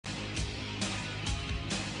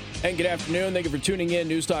And good afternoon. Thank you for tuning in.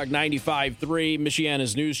 News Talk 95.3,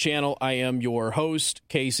 Michiana's news channel. I am your host,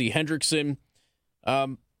 Casey Hendrickson.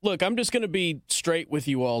 Look, I'm just going to be straight with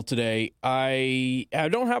you all today. I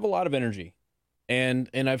don't have a lot of energy, and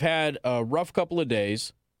I've had a rough couple of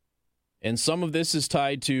days, and some of this is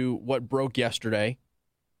tied to what broke yesterday.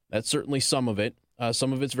 That's certainly some of it.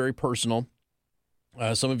 Some of it's very personal.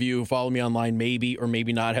 Some of you who follow me online maybe or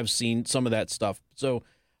maybe not have seen some of that stuff. So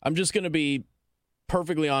I'm just going to be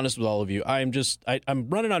perfectly honest with all of you. I'm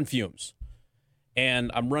running on fumes, and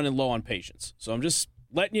I'm running low on patience. So I'm just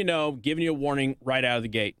letting you know, giving you a warning right out of the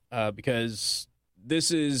gate, because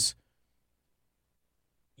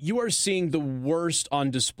you are seeing the worst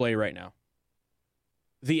on display right now.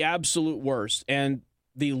 The absolute worst. And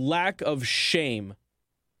the lack of shame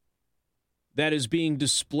that is being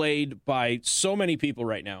displayed by so many people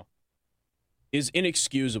right now is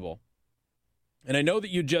inexcusable. And I know that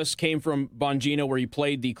you just came from Bongino, where you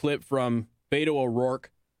played the clip from Beto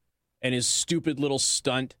O'Rourke and his stupid little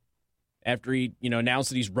stunt after he, announced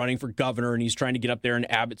that he's running for governor and he's trying to get up there in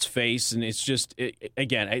Abbott's face. And it's just,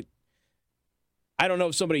 again, I don't know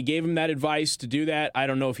if somebody gave him that advice to do that. I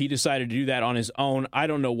don't know if he decided to do that on his own. I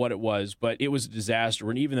don't know what it was, but it was a disaster.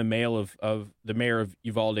 And even the the mayor of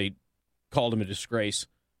Uvalde called him a disgrace,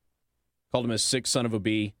 called him a sick son of a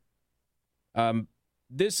bee.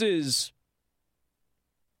 This is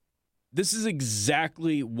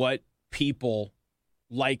exactly what people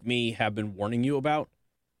like me have been warning you about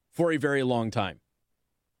for a very long time.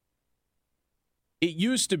 It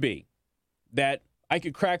used to be that I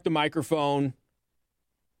could crack the microphone,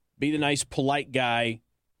 be the nice, polite guy.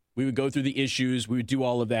 We would go through the issues. We would do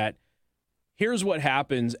all of that. Here's what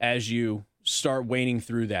happens as you start wading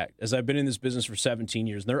through that. As I've been in this business for 17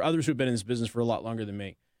 years, and there are others who've been in this business for a lot longer than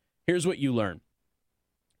me. Here's what you learn.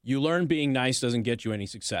 You learn being nice doesn't get you any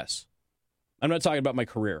success. I'm not talking about my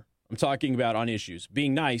career. I'm talking about on issues.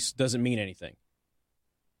 Being nice doesn't mean anything.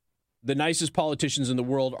 The nicest politicians in the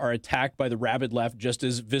world are attacked by the rabid left just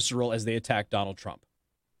as visceral as they attack Donald Trump.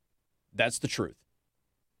 That's the truth.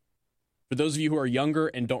 For those of you who are younger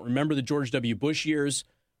and don't remember the George W. Bush years,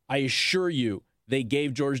 I assure you they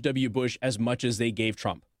gave George W. Bush as much as they gave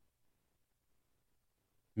Trump.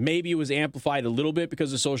 Maybe it was amplified a little bit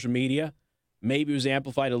because of social media. Maybe it was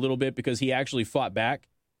amplified a little bit because he actually fought back.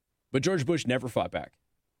 But George Bush never fought back.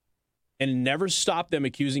 And never stopped them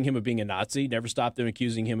accusing him of being a Nazi, never stopped them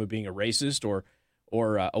accusing him of being a racist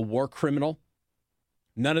or a war criminal.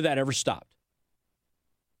 None of that ever stopped.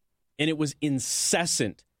 And it was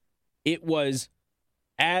incessant. It was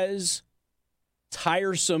as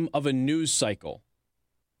tiresome of a news cycle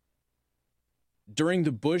during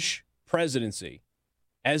the Bush presidency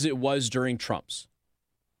as it was during Trump's.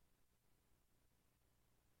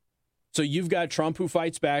 So you've got Trump who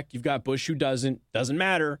fights back. You've got Bush who doesn't. Doesn't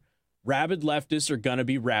matter. Rabid leftists are going to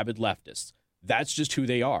be rabid leftists. That's just who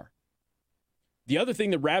they are. The other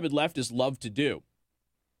thing that rabid leftists love to do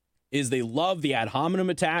is they love the ad hominem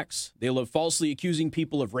attacks. They love falsely accusing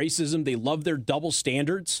people of racism. They love their double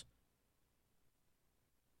standards.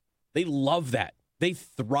 They love that. They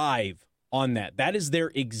thrive on that. That is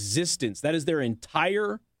their existence. That is their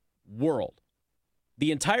entire world.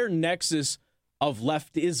 The entire nexus of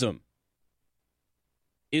leftism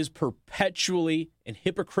is perpetually and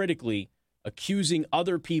hypocritically accusing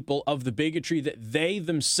other people of the bigotry that they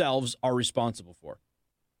themselves are responsible for.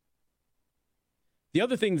 The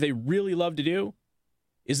other thing they really love to do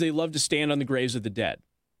is they love to stand on the graves of the dead.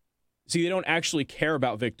 See, they don't actually care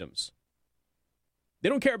about victims. They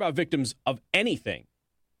don't care about victims of anything.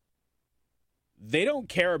 They don't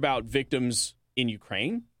care about victims in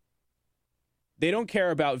Ukraine. They don't care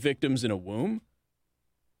about victims in a womb.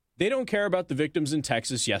 They don't care about the victims in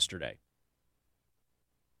Texas yesterday.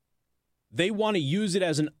 They want to use it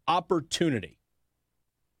as an opportunity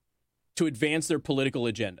to advance their political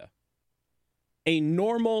agenda. A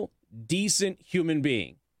normal, decent human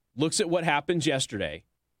being looks at what happened yesterday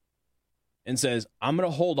and says, I'm going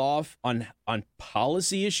to hold off on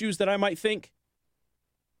policy issues that I might think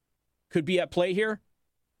could be at play here,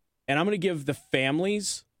 and I'm going to give the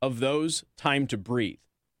families of those time to breathe.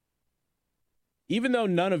 Even though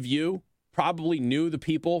none of you probably knew the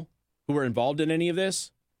people who were involved in any of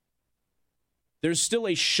this, there's still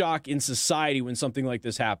a shock in society when something like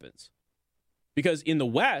this happens. Because in the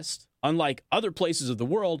West, unlike other places of the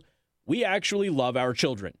world, we actually love our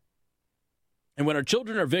children. And when our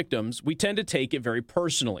children are victims, we tend to take it very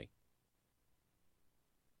personally.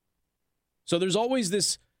 So there's always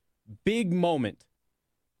this big moment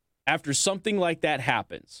after something like that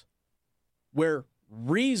happens where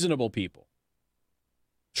reasonable people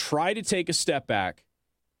try to take a step back,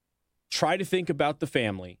 try to think about the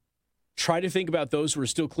family, Try to think about those who are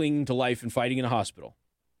still clinging to life and fighting in a hospital.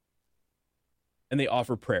 And they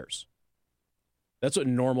offer prayers. That's what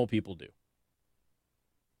normal people do.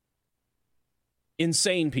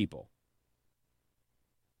 Insane people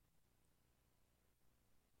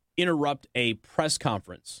interrupt a press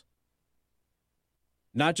conference,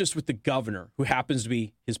 not just with the governor, who happens to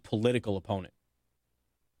be his political opponent,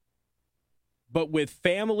 but with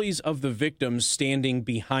families of the victims standing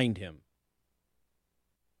behind him,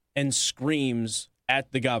 and screams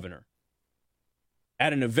at the governor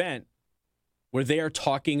at an event where they are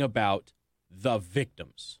talking about the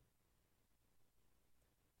victims.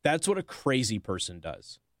 That's what a crazy person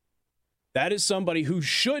does. That is somebody who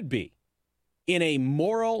should be, in a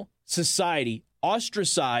moral society,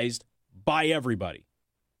 ostracized by everybody.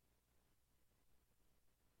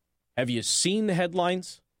 Have you seen the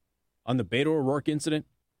headlines on the Beto O'Rourke incident?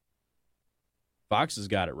 Fox has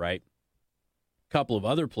got it right. A couple of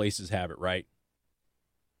other places have it right.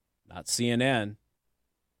 Not CNN.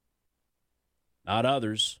 Not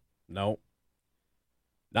others. No.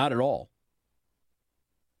 Not at all.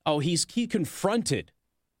 Oh, he confronted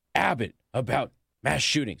Abbott about mass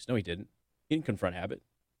shootings. No, he didn't. He didn't confront Abbott.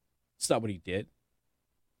 That's not what he did.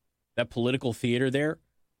 That political theater there.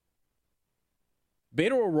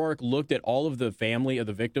 Beto O'Rourke looked at all of the family of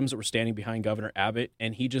the victims that were standing behind Governor Abbott,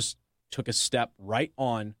 and he just took a step right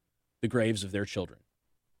on the graves of their children.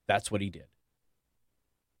 That's what he did.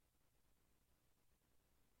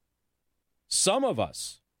 Some of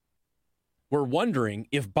us were wondering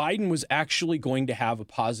if Biden was actually going to have a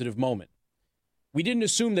positive moment. We didn't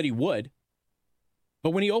assume that he would, but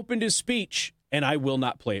when he opened his speech, and I will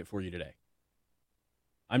not play it for you today.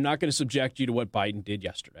 I'm not going to subject you to what Biden did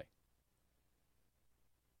yesterday.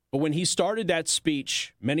 But when he started that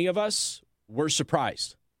speech, many of us were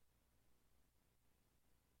surprised.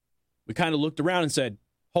 We kind of looked around and said,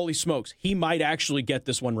 holy smokes, he might actually get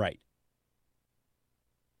this one right.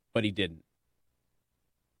 But he didn't.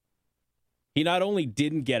 He not only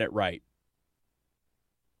didn't get it right,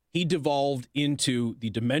 he devolved into the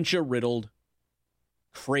dementia-riddled,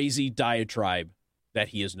 crazy diatribe that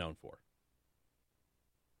he is known for.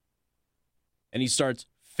 And he starts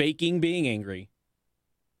faking being angry,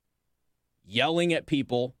 yelling at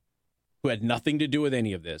people who had nothing to do with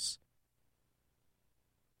any of this,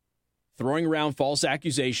 throwing around false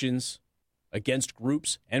accusations against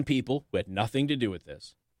groups and people who had nothing to do with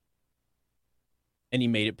this. And he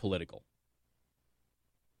made it political.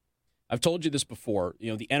 I've told you this before.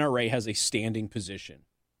 The NRA has a standing position,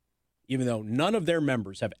 even though none of their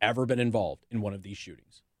members have ever been involved in one of these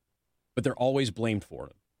shootings. But they're always blamed for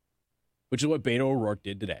them, which is what Beto O'Rourke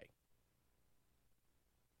did today.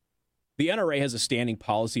 The NRA has a standing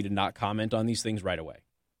policy to not comment on these things right away.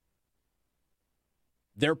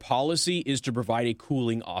 Their policy is to provide a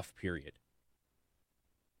cooling off period.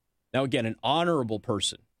 Now, again, an honorable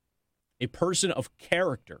person, a person of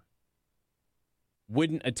character,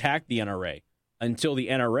 wouldn't attack the NRA until the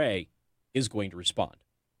NRA is going to respond.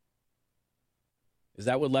 Is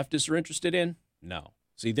that what leftists are interested in? No.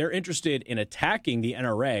 See, they're interested in attacking the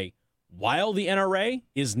NRA while the NRA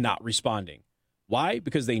is not responding. Why?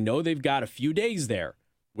 Because they know they've got a few days there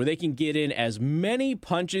where they can get in as many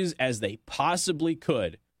punches as they possibly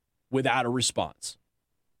could without a response.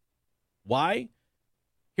 Why?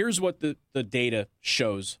 Here's what the data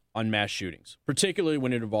shows on mass shootings, particularly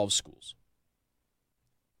when it involves schools.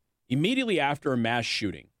 Immediately after a mass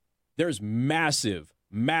shooting, there's massive,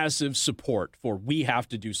 massive support for we have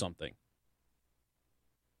to do something.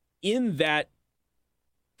 In that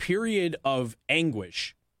period of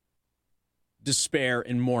anguish, despair,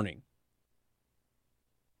 and mourning,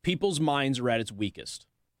 people's minds are at its weakest.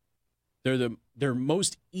 They're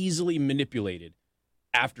most easily manipulated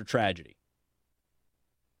after tragedy.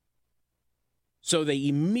 So they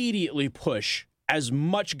immediately push as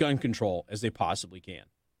much gun control as they possibly can.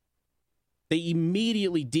 They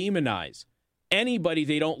immediately demonize anybody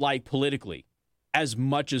they don't like politically as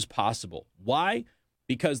much as possible. Why?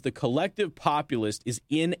 Because the collective populace is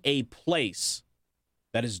in a place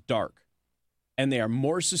that is dark, and they are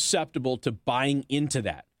more susceptible to buying into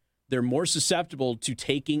that. They're more susceptible to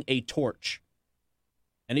taking a torch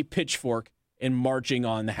and a pitchfork and marching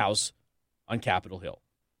on the house on Capitol Hill.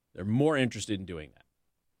 They're more interested in doing that.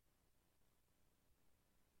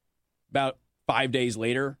 About 5 days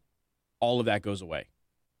later, all of that goes away.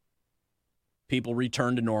 People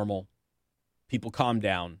return to normal. People calm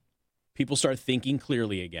down. People start thinking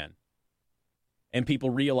clearly again. And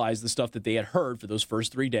people realize the stuff that they had heard for those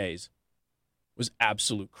first 3 days was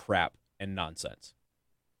absolute crap and nonsense.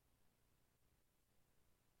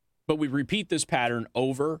 But we repeat this pattern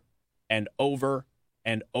over and over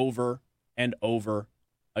and over and over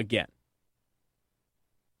again.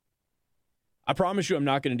 I promise you I'm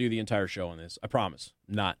not going to do the entire show on this. I promise.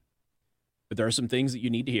 I'm not. But there are some things that you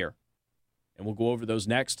need to hear. And we'll go over those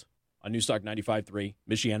next on Newstalk 95.3,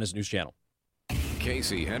 Michiana's news channel.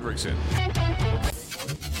 Casey Hendrickson.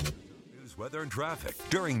 News, weather, and traffic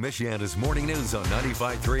during Michiana's morning news on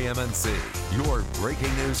 95.3 MNC, your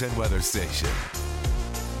breaking news and weather station.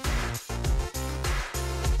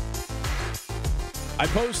 I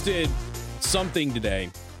posted something today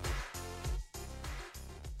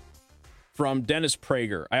from Dennis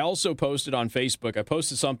Prager. I also posted on Facebook. I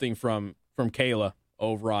posted something from Kayla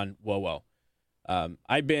over on WoWo.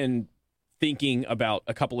 I've been thinking about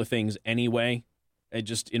a couple of things anyway,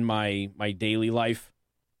 just in my daily life,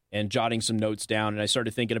 and jotting some notes down. And I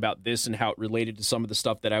started thinking about this and how it related to some of the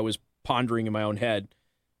stuff that I was pondering in my own head.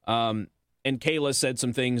 And Kayla said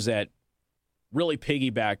some things that really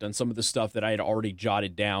piggybacked on some of the stuff that I had already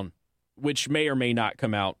jotted down, which may or may not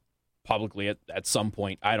come out publicly at some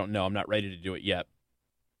point. I don't know. I'm not ready to do it yet.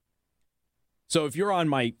 So if you're on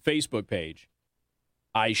my Facebook page,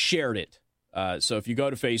 I shared it. So if you go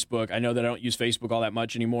to Facebook, I know that I don't use Facebook all that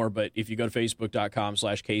much anymore, but if you go to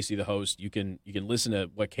facebook.com/Casey the host, you can listen to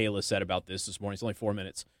what Kayla said about this morning. It's only 4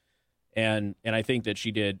 minutes. And I think that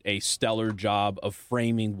she did a stellar job of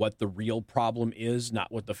framing what the real problem is,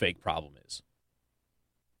 not what the fake problem is.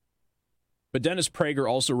 But Dennis Prager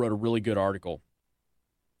also wrote a really good article.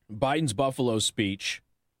 Biden's Buffalo speech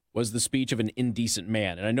was the speech of an indecent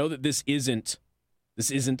man. And I know that this isn't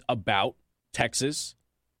about Texas.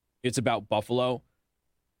 It's about Buffalo.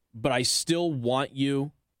 But I still want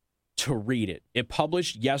you to read it. It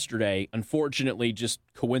published yesterday. Unfortunately, just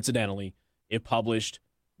coincidentally, it published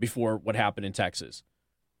before what happened in Texas.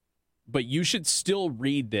 But you should still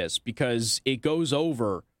read this because it goes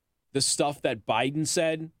over the stuff that Biden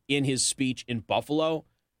said in his speech in Buffalo,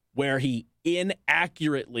 where he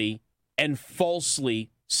inaccurately and falsely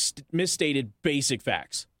misstated basic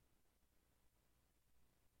facts.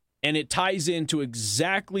 And it ties into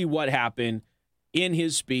exactly what happened in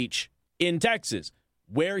his speech in Texas,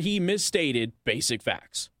 where he misstated basic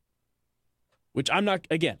facts. Which I'm not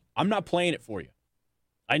playing it for you.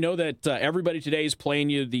 I know that everybody today is playing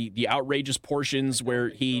you the outrageous portions where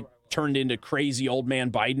he turned into crazy old man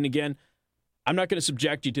Biden again. I'm not going to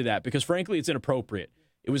subject you to that because, frankly, it's inappropriate.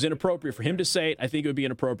 It was inappropriate for him to say it. I think it would be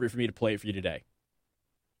inappropriate for me to play it for you today.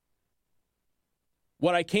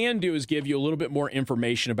 What I can do is give you a little bit more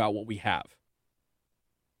information about what we have.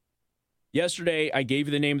 Yesterday, I gave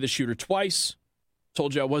you the name of the shooter twice,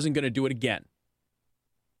 told you I wasn't going to do it again.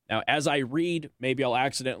 Now, as I read, maybe I'll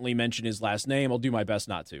accidentally mention his last name. I'll do my best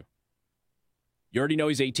not to. You already know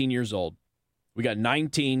he's 18 years old. We got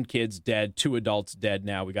 19 kids dead, 2 adults dead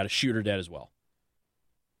now. We got a shooter dead as well.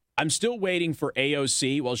 I'm still waiting for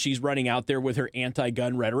AOC while she's running out there with her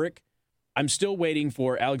anti-gun rhetoric. I'm still waiting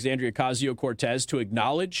for Alexandria Ocasio-Cortez to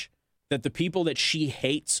acknowledge that the people that she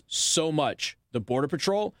hates so much, the Border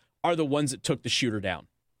Patrol, are the ones that took the shooter down.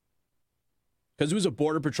 Because it was a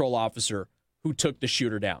Border Patrol officer who took the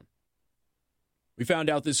shooter down. We found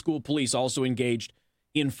out that school police also engaged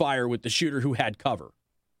in fire with the shooter who had cover.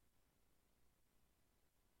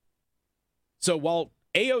 So while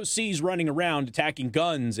AOC's running around attacking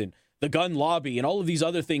guns and the gun lobby and all of these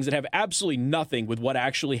other things that have absolutely nothing with what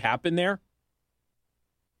actually happened there,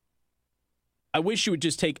 I wish you would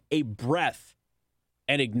just take a breath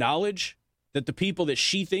and acknowledge that the people that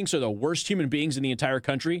she thinks are the worst human beings in the entire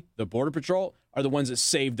country, the Border Patrol, are the ones that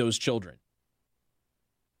saved those children.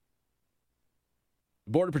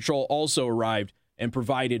 The Border Patrol also arrived and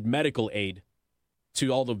provided medical aid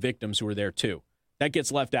to all the victims who were there too. That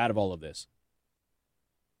gets left out of all of this.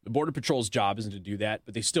 The Border Patrol's job isn't to do that,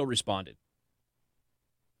 but they still responded.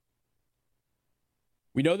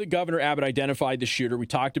 We know that Governor Abbott identified the shooter. We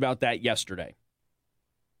talked about that yesterday.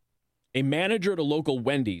 A manager at a local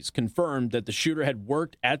Wendy's confirmed that the shooter had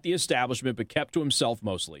worked at the establishment but kept to himself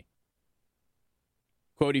mostly.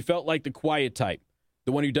 Quote, he felt like the quiet type,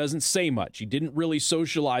 the one who doesn't say much. He didn't really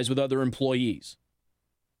socialize with other employees.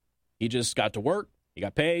 He just got to work, he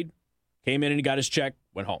got paid, came in and he got his check,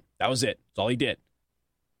 went home. That was it. That's all he did.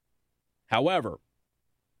 However,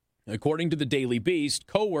 according to the Daily Beast,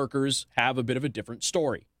 coworkers have a bit of a different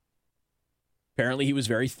story. Apparently, he was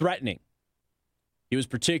very threatening. He was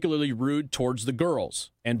particularly rude towards the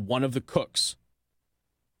girls and one of the cooks.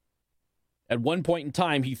 At one point in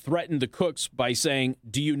time, he threatened the cooks by saying,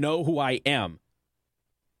 "Do you know who I am?"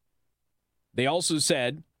 They also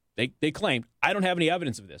said, they claimed, I don't have any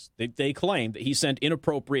evidence of this. They claimed that he sent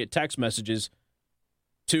inappropriate text messages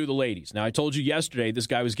to the ladies. Now, I told you yesterday this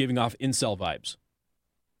guy was giving off incel vibes.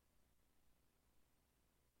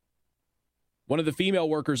 One of the female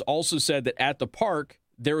workers also said that at the park,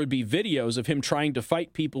 there would be videos of him trying to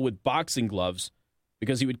fight people with boxing gloves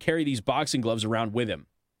because he would carry these boxing gloves around with him.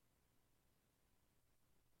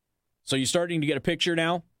 So you're starting to get a picture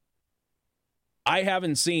now? I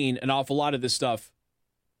haven't seen an awful lot of this stuff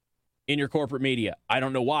in your corporate media. I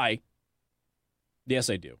don't know why. Yes,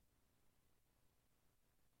 I do.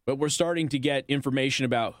 But we're starting to get information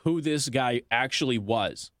about who this guy actually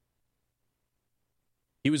was.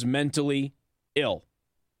 He was mentally ill.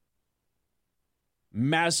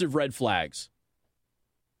 Massive red flags.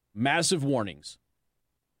 Massive warnings.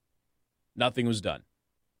 Nothing was done.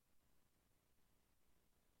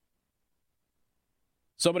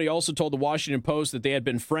 Somebody also told the Washington Post that they had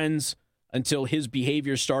been friends until his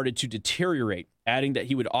behavior started to deteriorate, adding that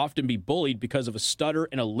he would often be bullied because of a stutter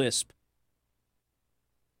and a lisp.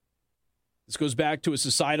 This goes back to a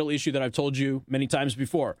societal issue that I've told you many times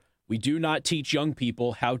before. We do not teach young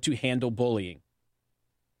people how to handle bullying,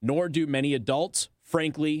 nor do many adults,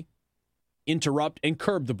 frankly, interrupt and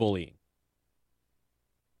curb the bullying.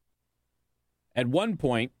 At one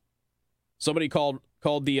point, somebody called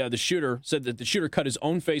the shooter, said that the shooter cut his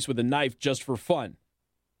own face with a knife just for fun.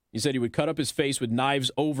 He said he would cut up his face with knives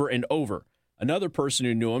over and over. Another person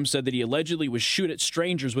who knew him said that he allegedly would shoot at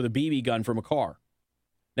strangers with a BB gun from a car.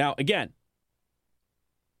 Now, again,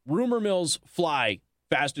 rumor mills fly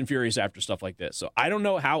fast and furious after stuff like this. So I don't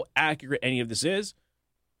know how accurate any of this is,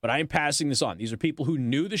 but I am passing this on. These are people who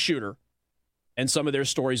knew the shooter and some of their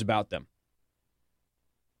stories about them.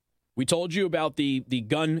 We told you about the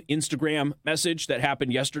gun Instagram message that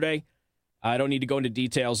happened yesterday. I don't need to go into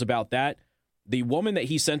details about that. The woman that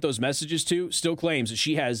he sent those messages to still claims that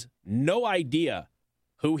she has no idea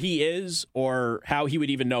who he is or how he would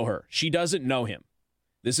even know her. She doesn't know him.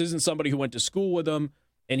 This isn't somebody who went to school with him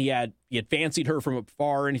and he had fancied her from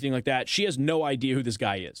afar or anything like that. She has no idea who this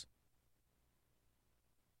guy is.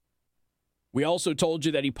 We also told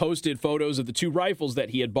you that he posted photos of the 2 rifles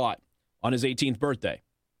that he had bought on his 18th birthday.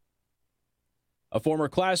 A former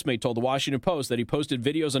classmate told the Washington Post that he posted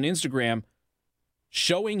videos on Instagram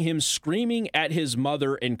showing him screaming at his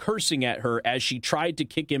mother and cursing at her as she tried to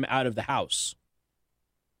kick him out of the house.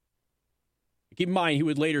 Keep in mind, he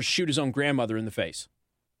would later shoot his own grandmother in the face.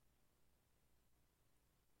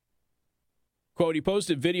 Quote, he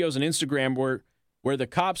posted videos on Instagram where the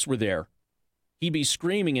cops were there. He'd be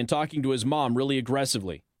screaming and talking to his mom really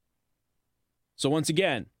aggressively. So once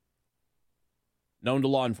again, known to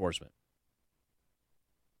law enforcement.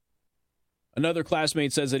 Another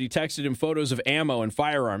classmate says that he texted him photos of ammo and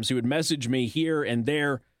firearms. He would message me here and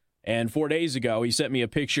there, and 4 days ago, he sent me a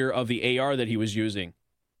picture of the AR that he was using.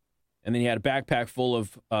 And then he had a backpack full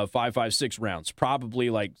of 5.56 rounds, probably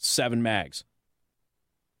like 7 mags.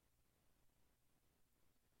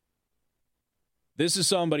 This is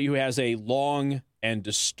somebody who has a long and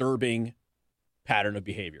disturbing pattern of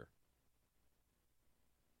behavior.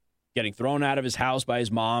 Getting thrown out of his house by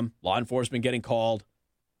his mom, law enforcement getting called.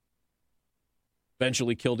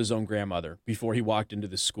 Eventually killed his own grandmother before he walked into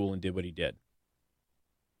this school and did what he did.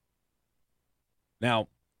 Now,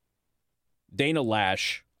 Dana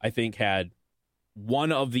Lash, I think, had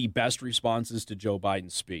one of the best responses to Joe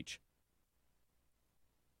Biden's speech.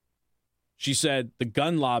 She said the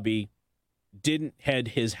gun lobby didn't head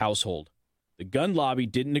his household. The gun lobby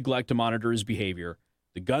didn't neglect to monitor his behavior.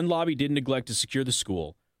 The gun lobby didn't neglect to secure the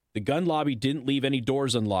school. The gun lobby didn't leave any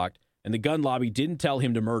doors unlocked. And the gun lobby didn't tell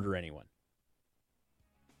him to murder anyone.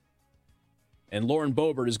 And Lauren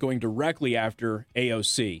Boebert is going directly after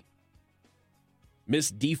AOC.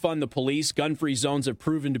 Miss Defund the Police. Gun-free zones have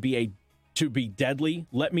proven to be deadly.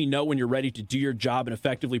 Let me know when you're ready to do your job and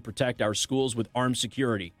effectively protect our schools with armed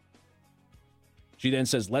security. She then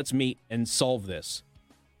says, let's meet and solve this.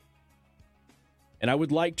 And I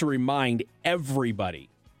would like to remind everybody,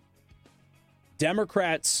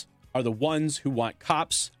 Democrats are the ones who want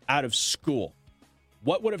cops out of school.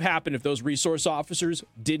 What would have happened if those resource officers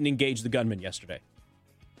didn't engage the gunman yesterday?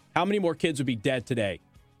 How many more kids would be dead today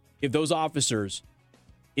if those officers,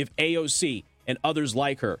 if AOC and others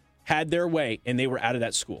like her had their way and they were out of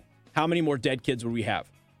that school? How many more dead kids would we have?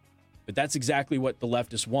 But that's exactly what the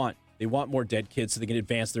leftists want. They want more dead kids so they can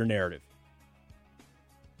advance their narrative.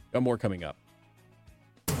 Got more coming up.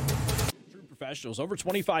 True professionals, over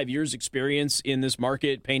 25 years experience in this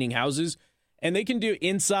market painting houses. And they can do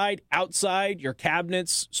inside, outside, your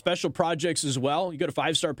cabinets, special projects as well. You go to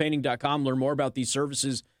 5starpainting.com, learn more about these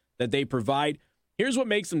services that they provide. Here's what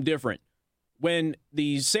makes them different. When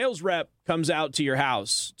the sales rep comes out to your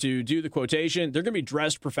house to do the quotation, they're going to be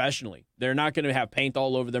dressed professionally. They're not going to have paint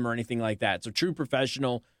all over them or anything like that. It's a true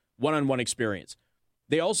professional one-on-one experience.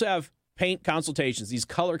 They also have paint consultations, these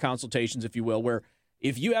color consultations, if you will, where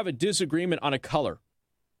if you have a disagreement on a color,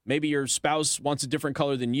 maybe your spouse wants a different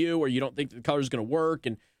color than you, or you don't think the color is going to work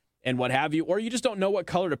and what have you, or you just don't know what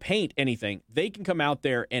color to paint anything, they can come out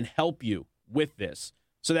there and help you with this.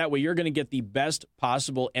 So that way you're going to get the best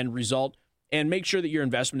possible end result and make sure that your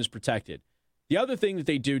investment is protected. The other thing that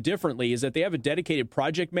they do differently is that they have a dedicated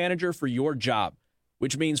project manager for your job,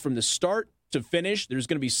 which means from the start to finish, there's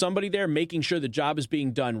going to be somebody there making sure the job is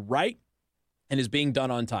being done right and is being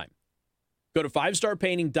done on time. Go to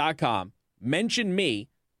 5starpainting.com, mention me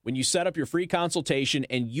when you set up your free consultation,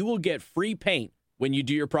 and you will get free paint when you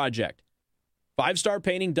do your project.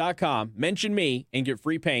 5starpainting.com, mention me, and get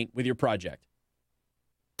free paint with your project.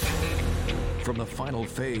 From the Final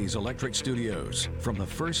Phase Electric Studios, from the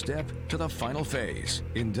first step to the final phase,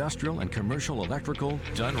 industrial and commercial electrical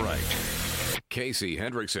done right. Casey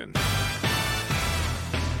Hendrickson.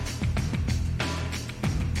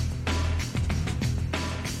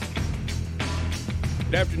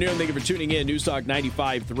 Good afternoon. Thank you for tuning in. News Talk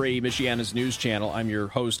 95.3, Michiana's news channel. I'm your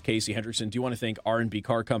host, Casey Hendrickson. Do you want to thank R&B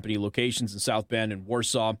Car Company, locations in South Bend and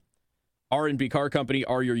Warsaw? R&B Car Company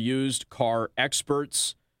are your used car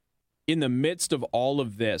experts. In the midst of all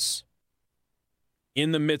of this,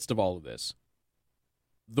 the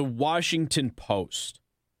Washington Post,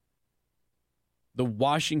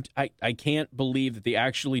 I can't believe that they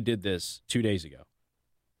actually did this 2 days ago.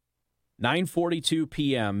 9:42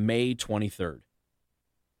 p.m., May 23rd.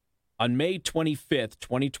 On May 25th,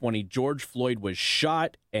 2020, George Floyd was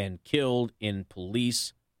shot and killed in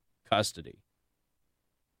police custody.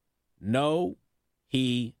 No,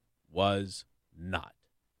 he was not.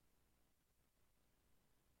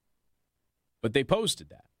 But they posted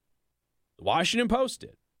that. The Washington Post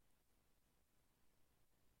did.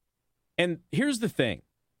 And here's the thing.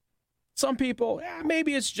 Some people,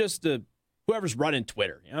 maybe it's just whoever's running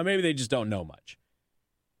Twitter. Maybe they just don't know much.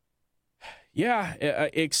 Yeah,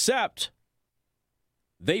 except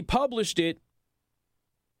they published it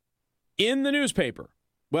in the newspaper.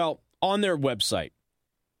 Well, on their website.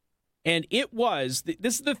 And it was,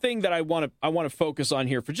 this is the thing that I want to focus on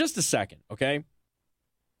here for just a second, okay?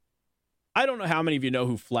 I don't know how many of you know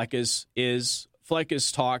who Fleccas is.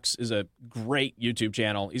 Fleccas Talks is a great YouTube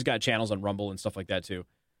channel. He's got channels on Rumble and stuff like that too.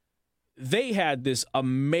 They had this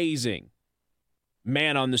amazing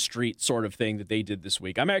man on the street sort of thing that they did this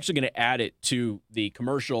week. I'm actually going to add it to the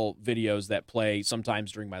commercial videos that play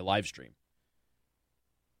sometimes during my live stream.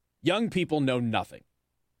 Young people know nothing.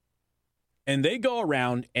 And they go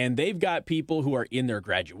around and they've got people who are in their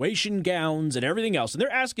graduation gowns and everything else, and they're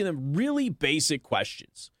asking them really basic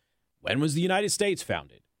questions. When was the United States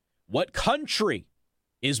founded? What country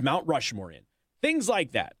is Mount Rushmore in? Things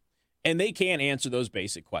like that. And they can't answer those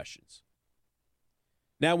basic questions.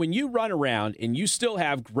 Now, when you run around and you still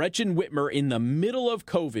have Gretchen Whitmer in the middle of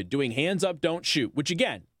COVID doing hands up, don't shoot, which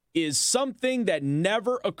again is something that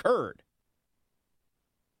never occurred,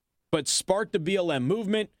 but sparked the BLM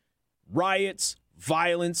movement, riots,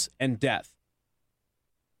 violence, and death.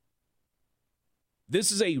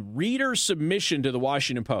 This is a reader submission to the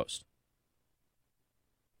Washington Post.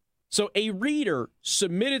 So a reader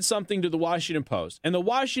submitted something to the Washington Post, and the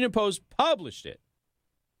Washington Post published it.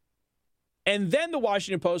 And then the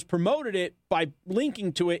Washington Post promoted it by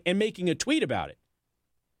linking to it and making a tweet about it.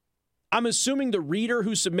 I'm assuming the reader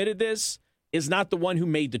who submitted this is not the one who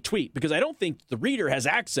made the tweet, because I don't think the reader has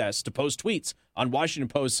access to post tweets on Washington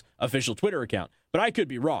Post's official Twitter account. But I could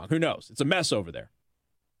be wrong. Who knows? It's a mess over there.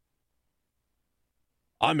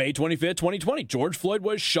 On May 25th, 2020, George Floyd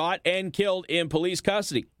was shot and killed in police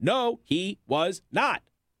custody. No, he was not.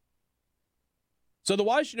 So the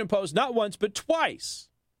Washington Post, not once, but twice,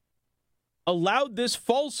 allowed this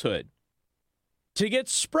falsehood to get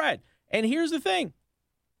spread. And here's the thing.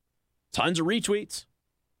 Tons of retweets.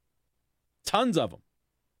 Tons of them.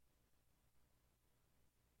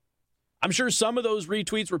 I'm sure some of those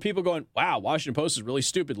retweets were people going, wow, Washington Post is really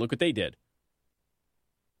stupid. Look what they did.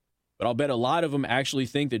 But I'll bet a lot of them actually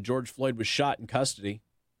think that George Floyd was shot in custody.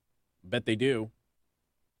 I bet they do.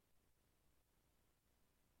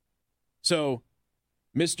 So,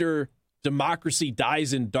 Mr. Democracy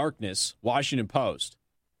Dies in Darkness, Washington Post.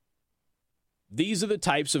 These are the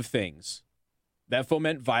types of things that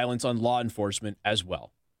foment violence on law enforcement as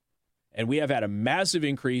well. And we have had a massive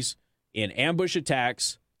increase in ambush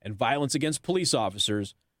attacks and violence against police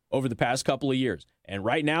officers over the past couple of years. And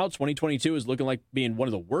right now, 2022 is looking like being one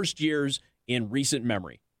of the worst years in recent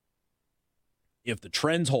memory. If the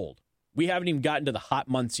trends hold, we haven't even gotten to the hot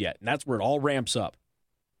months yet, and that's where it all ramps up.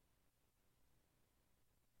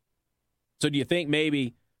 So do you think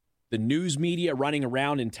maybe the news media running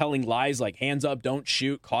around and telling lies like hands up, don't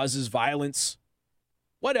shoot, causes violence.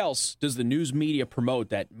 What else does the news media promote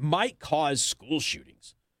that might cause school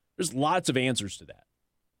shootings? There's lots of answers to that.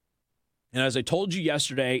 And as I told you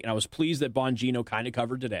yesterday, and I was pleased that Bongino kind of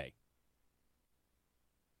covered today,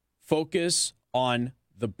 focus on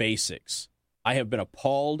the basics. I have been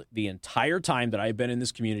appalled the entire time that I've been in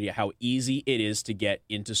this community at how easy it is to get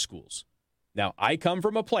into schools. Now, I come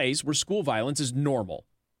from a place where school violence is normal.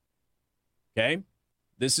 Okay?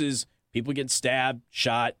 This is people getting stabbed,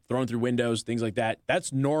 shot, thrown through windows, things like that.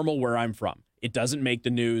 That's normal where I'm from. It doesn't make the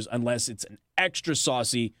news unless it's an extra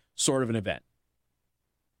saucy sort of an event.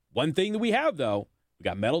 One thing that we have, though, we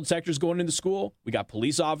got metal detectors going into school. We got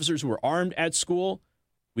police officers who are armed at school.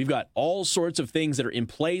 We've got all sorts of things that are in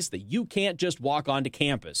place that you can't just walk onto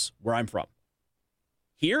campus where I'm from.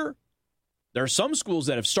 Here, there are some schools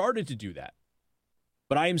that have started to do that.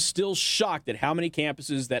 But I am still shocked at how many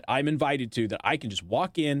campuses that I'm invited to that I can just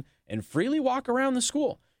walk in and freely walk around the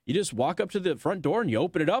school. You just walk up to the front door and you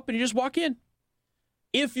open it up and you just walk in.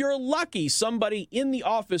 If you're lucky, somebody in the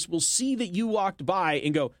office will see that you walked by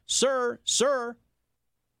and go, sir, sir.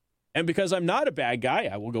 And because I'm not a bad guy,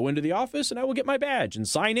 I will go into the office and I will get my badge and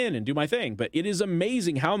sign in and do my thing. But it is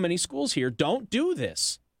amazing how many schools here don't do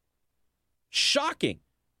this. Shocking.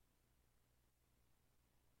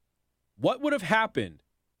 What would have happened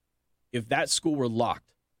if that school were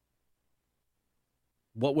locked?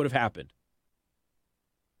 What would have happened?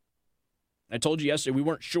 I told you yesterday we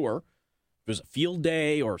weren't sure if it was a field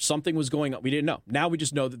day or something was going on. We didn't know. Now we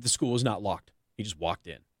just know that the school is not locked. He just walked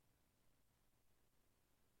in.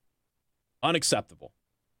 Unacceptable.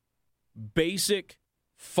 Basic,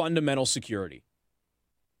 fundamental security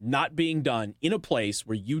not being done in a place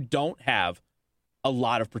where you don't have a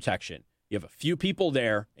lot of protection. You have a few people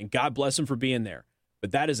there, and God bless them for being there.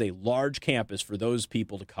 But that is a large campus for those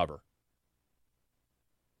people to cover.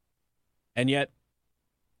 And yet,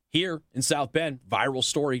 here in South Bend, viral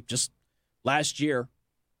story just last year.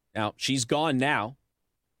 Now, she's gone now,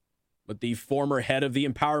 but the former head of the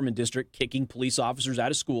Empowerment District kicking police officers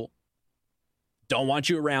out of school. Don't want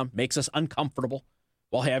you around, makes us uncomfortable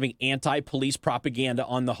while having anti-police propaganda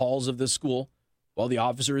on the halls of the school while the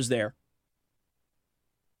officer is there.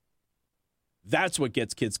 That's what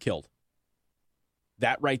gets kids killed.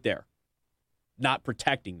 That right there. Not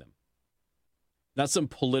protecting them. Not some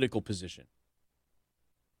political position.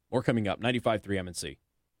 More coming up, 95.3 MNC.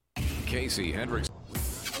 Casey Hendricks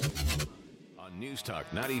on News Talk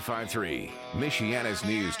 95.3, Michiana's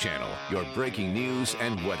news channel, your breaking news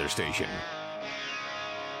and weather station.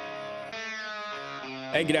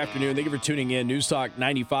 Hey, good afternoon. Thank you for tuning in. News Talk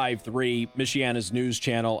 95.3, Michiana's news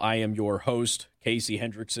channel. I am your host, Casey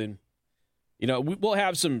Hendrickson. You know, we'll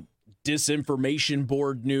have some disinformation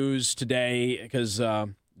board news today because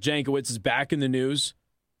Jankowicz is back in the news,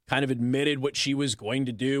 kind of admitted what she was going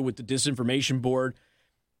to do with the disinformation board.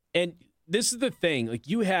 And this is the thing. Like,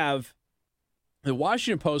 you have the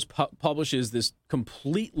Washington Post publishes this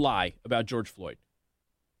complete lie about George Floyd.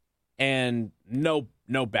 And no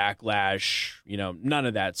backlash, you know, none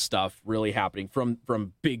of that stuff really happening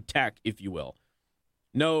from big tech, if you will.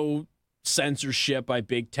 No censorship by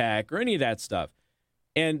big tech or any of that stuff.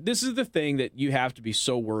 And this is the thing that you have to be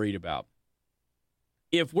so worried about.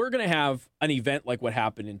 If we're going to have an event like what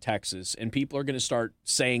happened in Texas and people are going to start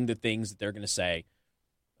saying the things that they're going to say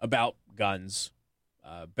about guns,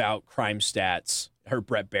 about crime stats, heard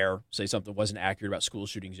Brett Baer say something that wasn't accurate about school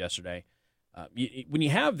shootings yesterday. When you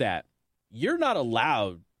have that, you're not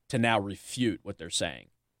allowed to now refute what they're saying.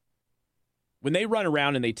 When they run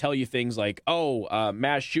around and they tell you things like,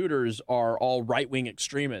 mass shooters are all right-wing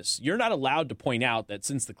extremists, you're not allowed to point out that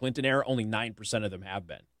since the Clinton era, only 9% of them have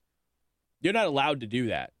been. You're not allowed to do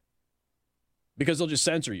that because they'll just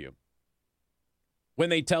censor you. When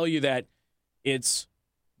they tell you that it's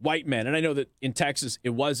white men, and I know that in Texas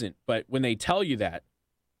it wasn't, but when they tell you that,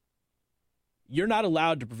 you're not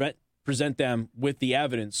allowed to present them with the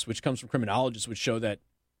evidence, which comes from criminologists, which show that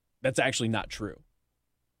that's actually not true.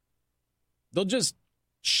 They'll just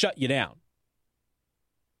shut you down.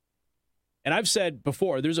 And I've said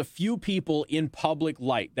before, there's a few people in public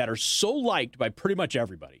light that are so liked by pretty much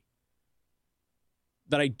everybody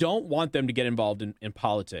that I don't want them to get involved in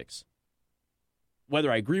politics,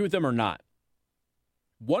 whether I agree with them or not.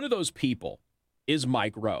 One of those people is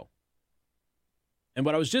Mike Rowe. And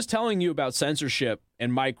what I was just telling you about censorship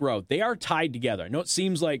and Mike Rowe, they are tied together. I know it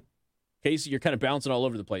seems like, Casey, you're kind of bouncing all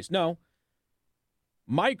over the place. No.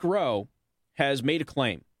 Mike Rowe has made a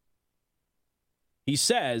claim. He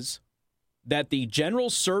says that the General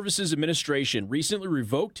Services Administration recently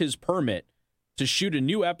revoked his permit to shoot a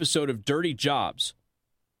new episode of Dirty Jobs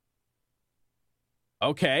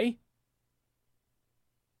Okay.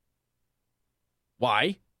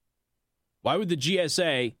 Why? Why would the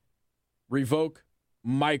GSA revoke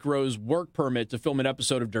Mike Rowe's work permit to film an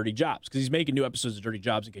episode of Dirty Jobs? Because he's making new episodes of Dirty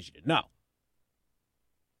Jobs, in case you didn't know.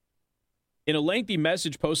 In a lengthy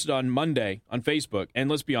message posted on Monday on Facebook, and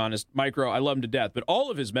let's be honest, Mike Rowe, I love him to death, but all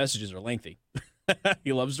of his messages are lengthy.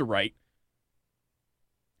 He loves to write.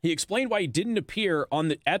 He explained why he didn't appear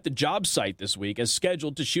at the job site this week as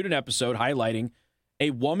scheduled to shoot an episode highlighting a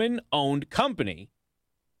woman-owned company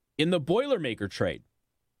in the Boilermaker trade.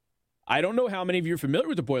 I don't know how many of you are familiar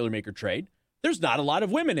with the Boilermaker trade. There's not a lot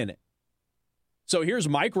of women in it. So here's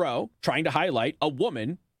Mike Rowe trying to highlight a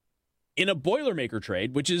woman in a Boilermaker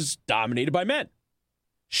trade, which is dominated by men.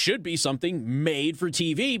 Should be something made for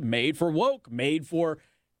TV, made for woke, made for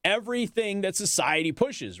everything that society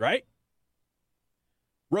pushes, right?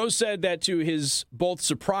 Rose said that to his both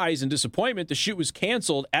surprise and disappointment, the shoot was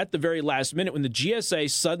canceled at the very last minute when the GSA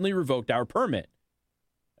suddenly revoked our permit.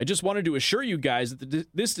 I just wanted to assure you guys that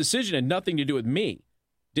this decision had nothing to do with me.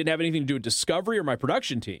 Didn't have anything to do with Discovery or my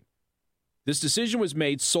production team. This decision was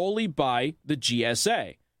made solely by the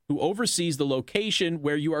GSA, who oversees the location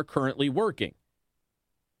where you are currently working.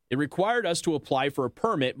 It required us to apply for a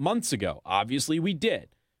permit months ago. Obviously, we did.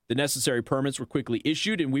 The necessary permits were quickly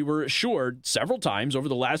issued, and we were assured several times over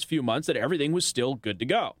the last few months that everything was still good to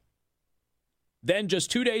go. Then,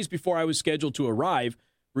 just 2 days before I was scheduled to arrive,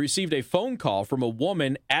 we received a phone call from a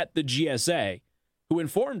woman at the GSA who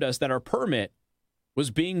informed us that our permit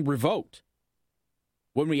was being revoked.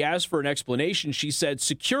 When we asked for an explanation, she said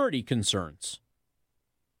security concerns.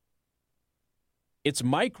 It's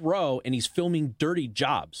Mike Rowe, and he's filming Dirty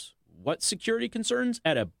Jobs. What security concerns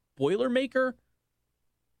at a Boilermaker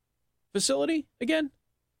facility again?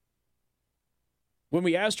 When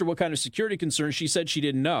we asked her what kind of security concerns, she said she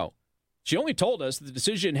didn't know. She only told us that the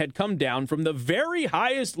decision had come down from the very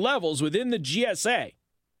highest levels within the GSA.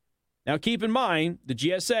 Now, keep in mind, the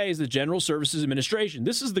GSA is the General Services Administration.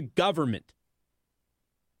 This is the government.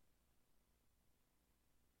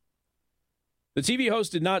 The TV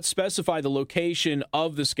host did not specify the location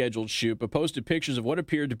of the scheduled shoot, but posted pictures of what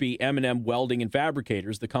appeared to be M&M Welding and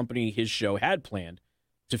Fabricators, the company his show had planned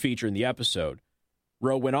to feature in the episode.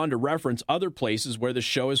 Rowe went on to reference other places where the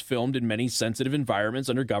show is filmed in many sensitive environments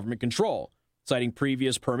under government control, citing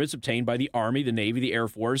previous permits obtained by the Army, the Navy, the Air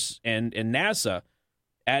Force, and NASA,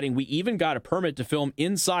 adding, we even got a permit to film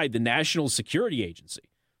inside the National Security Agency.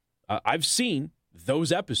 I've seen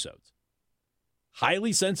those episodes.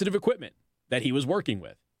 Highly sensitive equipment that he was working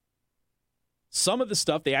with. Some of the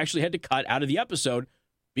stuff they actually had to cut out of the episode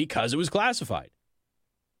because it was classified.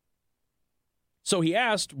 So he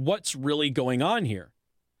asked, what's really going on here?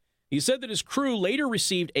 He said that his crew later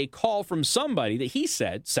received a call from somebody that he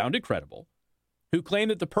said sounded credible, who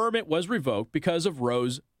claimed that the permit was revoked because of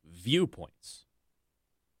Rowe's viewpoints.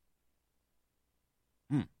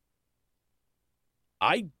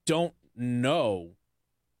 I don't know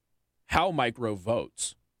how Mike Rowe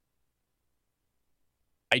votes.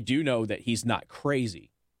 I do know that he's not crazy.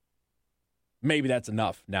 Maybe that's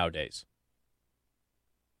enough nowadays.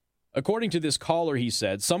 According to this caller, he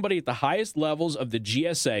said, somebody at the highest levels of the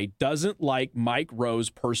GSA doesn't like Mike Rowe's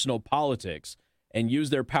personal politics and use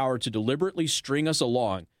their power to deliberately string us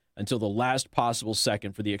along until the last possible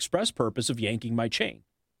second for the express purpose of yanking my chain.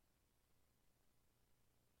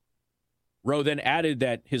 Rowe then added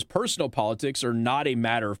that his personal politics are not a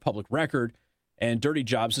matter of public record and Dirty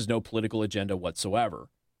Jobs has no political agenda whatsoever.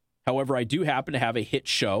 However, I do happen to have a hit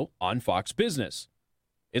show on Fox Business.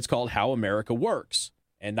 It's called How America Works,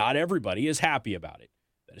 and not everybody is happy about it.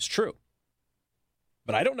 That is true.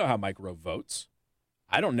 But I don't know how Mike Rowe votes.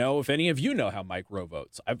 I don't know if any of you know how Mike Rowe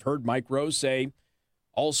votes. I've heard Mike Rowe say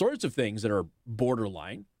all sorts of things that are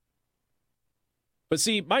borderline. But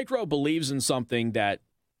see, Mike Rowe believes in something that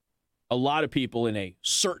a lot of people in a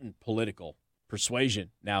certain political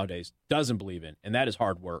persuasion nowadays doesn't believe in, and that is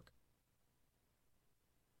hard work.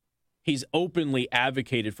 He's openly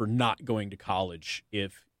advocated for not going to college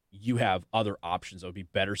if you have other options that would be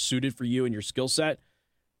better suited for you and your skill set.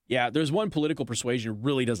 Yeah, there's one political persuasion who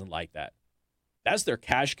really doesn't like that. That's their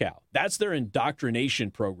cash cow. That's their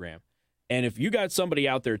indoctrination program. And if you got somebody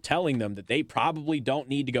out there telling them that they probably don't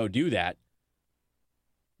need to go do that,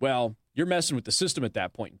 well, you're messing with the system at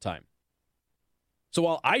that point in time. So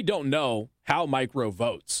while I don't know how Mike Rowe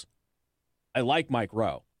votes, I like Mike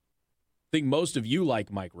Rowe. I think most of you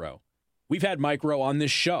like Mike Rowe. We've had Mike Rowe on this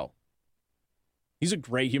show. He's a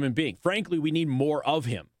great human being. Frankly, we need more of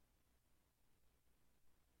him.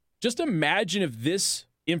 Just imagine if this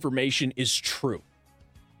information is true.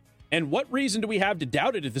 And what reason do we have to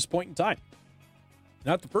doubt it at this point in time?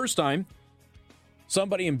 Not the first time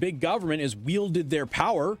somebody in big government has wielded their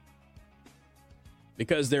power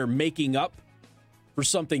because they're making up for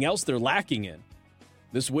something else they're lacking in.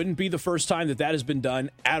 This wouldn't be the first time that has been done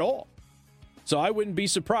at all. So I wouldn't be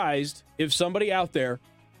surprised if somebody out there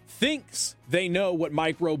thinks they know what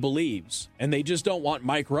Mike Rowe believes, and they just don't want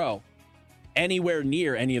Mike Rowe anywhere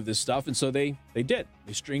near any of this stuff. And so they did.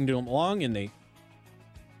 They stringed him along, and they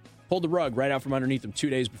pulled the rug right out from underneath him 2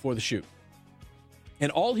 days before the shoot. And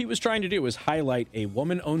all he was trying to do was highlight a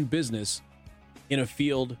woman-owned business in a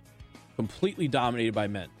field completely dominated by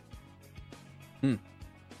men.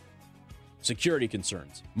 Security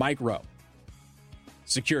concerns. Mike Rowe.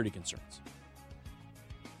 Security concerns.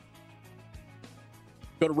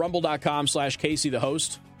 Go to rumble.com/Casey the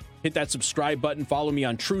host. Hit that subscribe button. Follow me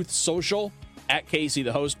on Truth Social @Casey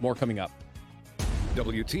the host. More coming up.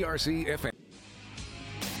 WTRC FM.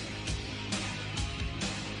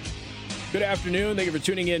 Good afternoon. Thank you for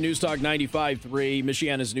tuning in. News Talk 95.3,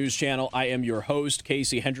 Michiana's news channel. I am your host,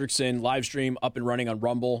 Casey Hendrickson. Live stream up and running on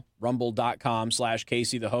Rumble,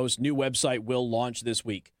 rumble.com/Casey the host. New website will launch this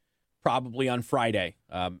week, probably on Friday.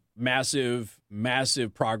 Massive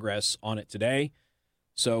progress on it today.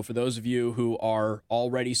 So for those of you who are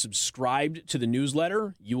already subscribed to the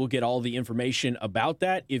newsletter, you will get all the information about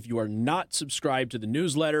that. If you are not subscribed to the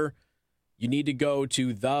newsletter, you need to go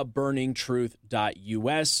to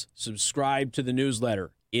theburningtruth.us, subscribe to the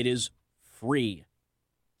newsletter. It is free.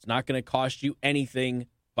 It's not going to cost you anything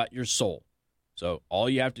but your soul. So all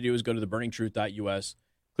you have to do is go to theburningtruth.us,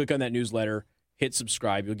 click on that newsletter, hit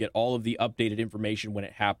subscribe. You'll get all of the updated information when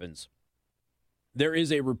it happens. There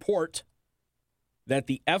is a report that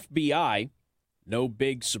the FBI, no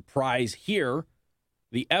big surprise here,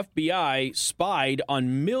 the FBI spied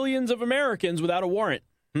on millions of Americans without a warrant.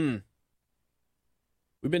 We've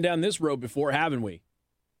been down this road before, haven't we?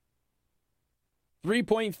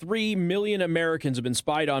 3.3 million Americans have been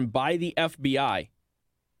spied on by the FBI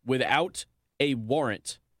without a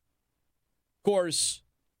warrant. Of course,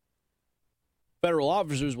 federal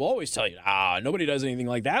officers will always tell you, nobody does anything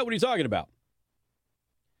like that. What are you talking about?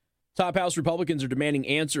 Top House Republicans are demanding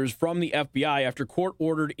answers from the FBI after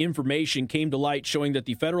court-ordered information came to light showing that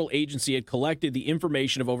the federal agency had collected the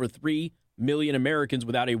information of over 3 million Americans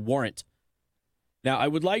without a warrant. Now, I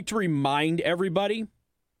would like to remind everybody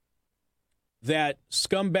that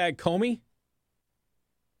scumbag Comey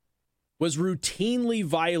was routinely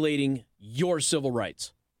violating your civil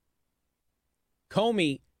rights.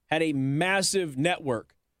 Comey had a massive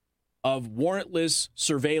network of warrantless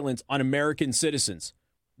surveillance on American citizens.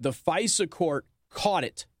 The FISA court caught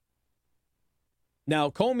it. Now,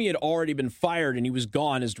 Comey had already been fired and he was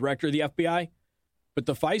gone as director of the FBI, but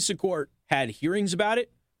the FISA court had hearings about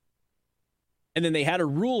it, and then they had a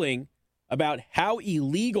ruling about how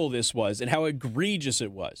illegal this was and how egregious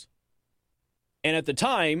it was. And at the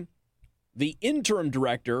time, the interim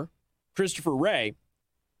director, Christopher Wray,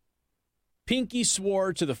 pinky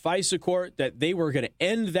swore to the FISA court that they were going to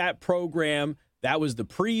end that program. That was the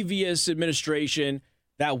previous administration.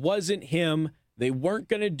 That wasn't him. They weren't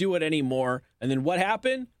going to do it anymore. And then what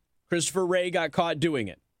happened? Christopher Wray got caught doing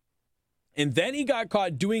it. And then he got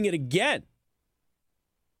caught doing it again.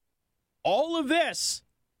 All of this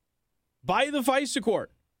by the FISA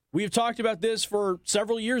court. We have talked about this for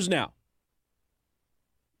several years now.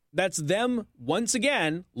 That's them, once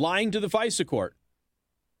again, lying to the FISA court,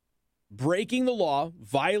 breaking the law,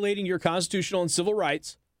 violating your constitutional and civil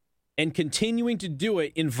rights, and continuing to do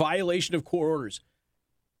it in violation of court orders.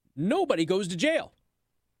 Nobody goes to jail.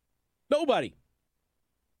 Nobody.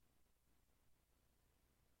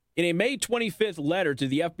 In a May 25th letter to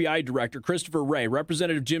the FBI director, Christopher Wray,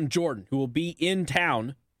 Representative Jim Jordan, who will be in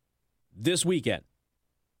town this weekend,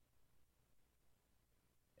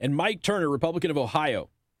 and Mike Turner, Republican of Ohio,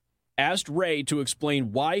 asked Wray to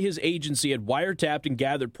explain why his agency had wiretapped and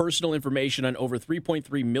gathered personal information on over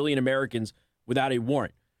 3.3 million Americans without a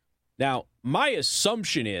warrant. Now, my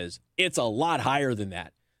assumption is it's a lot higher than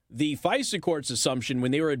that. The FISA court's assumption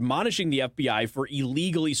when they were admonishing the FBI for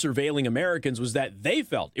illegally surveilling Americans was that they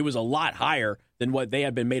felt it was a lot higher than what they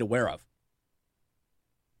had been made aware of.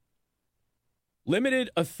 Limited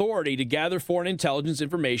authority to gather foreign intelligence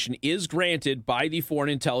information is granted by the Foreign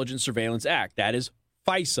Intelligence Surveillance Act. That is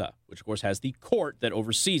FISA, which of course has the court that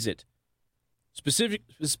oversees it.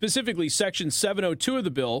 Specifically, Section 702 of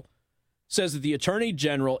the bill says that the Attorney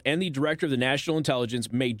General and the Director of the National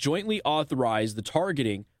Intelligence may jointly authorize the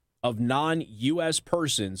targeting of non-U.S.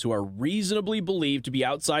 persons who are reasonably believed to be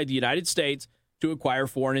outside the United States to acquire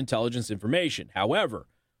foreign intelligence information. However,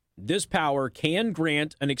 this power can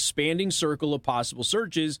grant an expanding circle of possible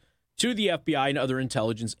searches to the FBI and other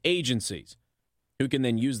intelligence agencies. who can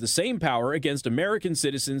then use the same power against American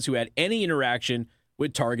citizens who had any interaction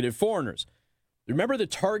with targeted foreigners. Remember the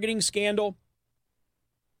targeting scandal?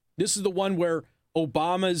 This is the one where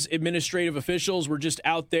Obama's administrative officials were just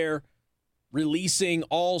out there releasing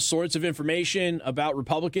all sorts of information about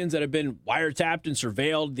Republicans that have been wiretapped and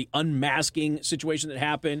surveilled, the unmasking situation that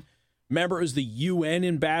happened. Remember, it was the UN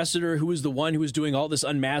ambassador who was the one who was doing all this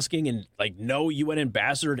unmasking, and like no UN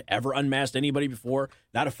ambassador had ever unmasked anybody before,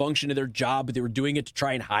 not a function of their job, but they were doing it to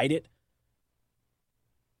try and hide it.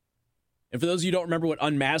 And for those of you who don't remember what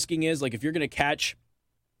unmasking is, like if you're going to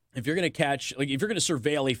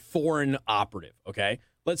surveil a foreign operative, okay?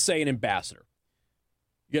 Let's say an ambassador.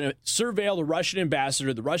 You're going to surveil the Russian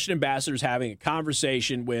ambassador. The Russian ambassador is having a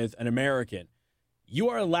conversation with an American. You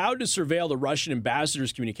are allowed to surveil the Russian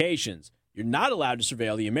ambassador's communications. You're not allowed to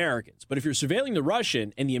surveil the Americans. But if you're surveilling the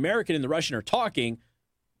Russian and the American and the Russian are talking,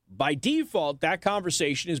 by default, that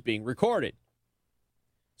conversation is being recorded.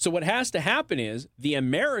 So what has to happen is the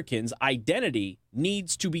American's identity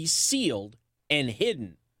needs to be sealed and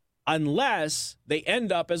hidden unless they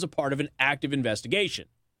end up as a part of an active investigation.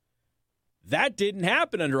 That didn't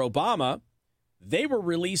happen under Obama. They were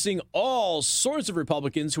releasing all sorts of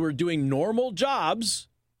Republicans who were doing normal jobs.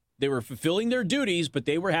 They were fulfilling their duties, but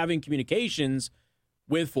they were having communications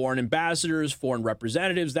with foreign ambassadors, foreign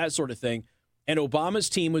representatives, that sort of thing. And Obama's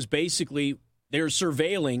team was basically, they were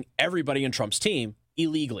surveilling everybody in Trump's team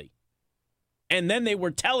illegally. And then they were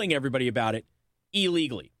telling everybody about it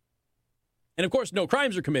illegally. And of course, no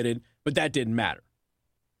crimes are committed, but that didn't matter.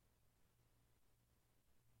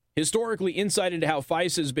 Historically, insight into how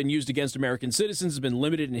FISA has been used against American citizens has been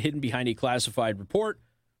limited and hidden behind a classified report.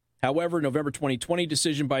 However, November 2020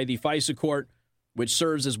 decision by the FISA court, which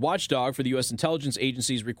serves as watchdog for the U.S. intelligence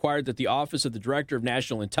agencies, required that the Office of the Director of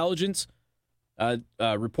National Intelligence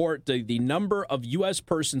report the number of U.S.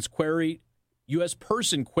 person queries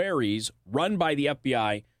run by the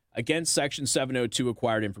FBI against Section 702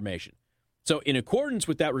 acquired information. So in accordance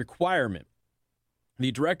with that requirement,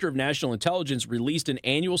 the Director of National Intelligence released an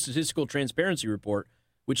annual statistical transparency report,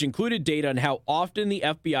 which included data on how often the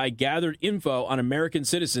FBI gathered info on American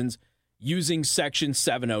citizens using Section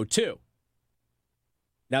 702.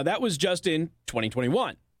 Now, that was just in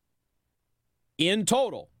 2021. In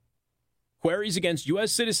total, queries against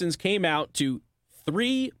U.S. citizens came out to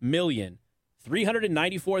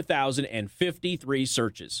 3,394,053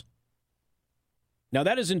 searches. Now,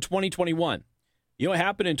 that is in 2021. You know what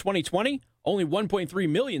happened in 2020? Only 1.3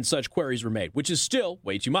 million such queries were made, which is still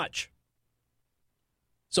way too much.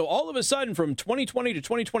 So all of a sudden, from 2020 to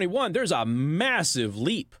 2021, there's a massive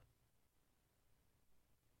leap.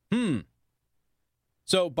 So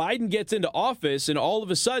Biden gets into office, and all of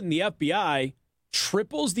a sudden, the FBI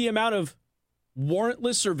triples the amount of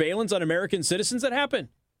warrantless surveillance on American citizens that happen.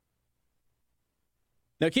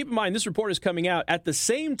 Now, keep in mind, this report is coming out at the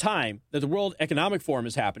same time that the World Economic Forum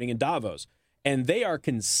is happening in Davos. And they are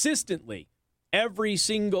consistently, every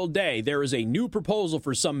single day, there is a new proposal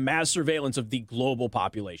for some mass surveillance of the global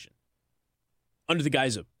population under the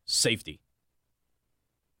guise of safety.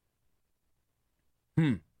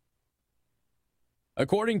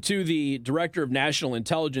 According to the Director of National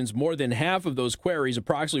Intelligence, more than half of those queries,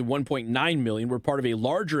 approximately 1.9 million, were part of a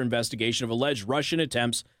larger investigation of alleged Russian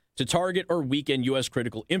attempts to target or weaken U.S.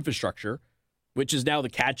 critical infrastructure, which is now the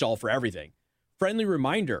catch-all for everything. Friendly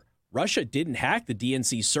reminder, Russia didn't hack the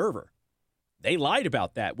DNC server. They lied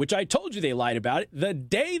about that, which I told you they lied about it the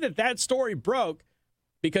day that story broke,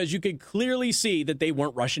 because you could clearly see that they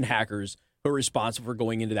weren't Russian hackers who were responsible for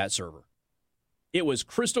going into that server. It was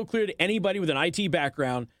crystal clear to anybody with an IT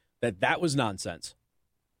background that was nonsense.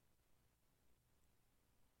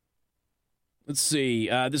 Let's see.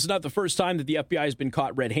 This is not the first time that the FBI has been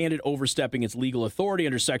caught red-handed overstepping its legal authority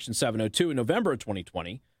under Section 702 in November of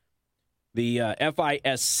 2020. The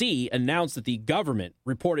FISC announced that the government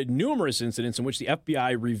reported numerous incidents in which the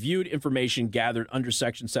FBI reviewed information gathered under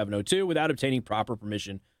Section 702 without obtaining proper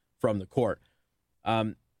permission from the court.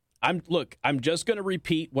 I'm just going to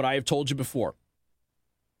repeat what I have told you before.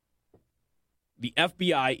 The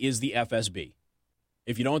FBI is the FSB.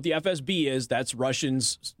 If you don't know what the FSB is, that's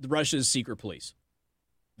Russia's secret police.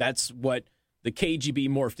 That's what the KGB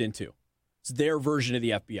morphed into. It's their version of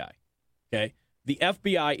the FBI. Okay? The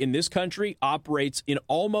FBI in this country operates in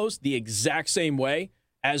almost the exact same way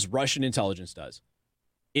as Russian intelligence does.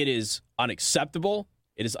 It is unacceptable.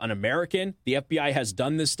 It is un-American. The FBI has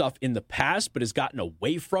done this stuff in the past, but has gotten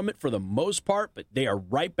away from it for the most part, but they are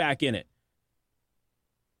right back in it.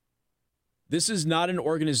 This is not an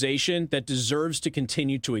organization that deserves to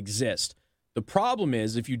continue to exist. The problem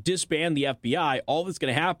is if you disband the FBI, all that's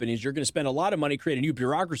going to happen is you're going to spend a lot of money creating a new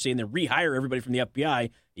bureaucracy and then rehire everybody from the FBI.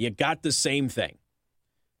 You got the same thing.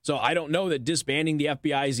 So I don't know that disbanding the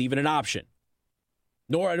FBI is even an option.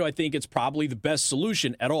 Nor do I think it's probably the best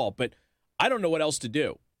solution at all. But I don't know what else to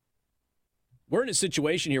do. We're in a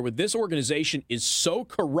situation here where this organization is so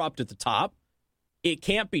corrupt at the top, it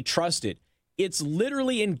can't be trusted. It's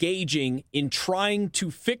literally engaging in trying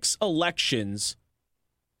to fix elections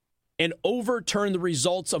and overturn the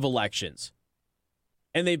results of elections.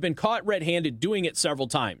 And they've been caught red-handed doing it several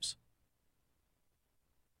times.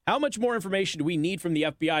 How much more information do we need from the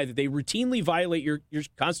FBI that they routinely violate your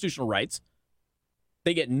constitutional rights?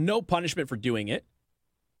 They get no punishment for doing it.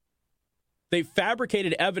 They've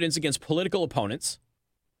fabricated evidence against political opponents.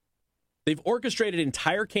 They've orchestrated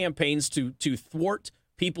entire campaigns to thwart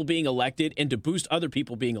people being elected and to boost other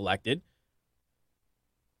people being elected.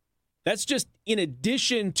 That's just in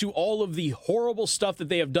addition to all of the horrible stuff that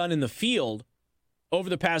they have done in the field over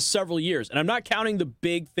the past several years. And I'm not counting the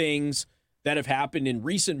big things that have happened in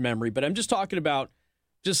recent memory, but I'm just talking about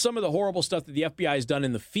just some of the horrible stuff that the FBI has done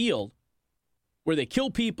in the field where they kill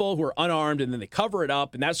people who are unarmed and then they cover it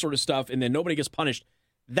up and that sort of stuff, and then nobody gets punished.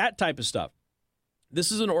 That type of stuff.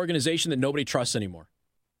 This is an organization that nobody trusts anymore.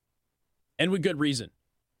 And with good reason.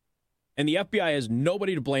 And the FBI has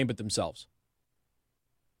nobody to blame but themselves.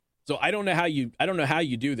 So I don't know how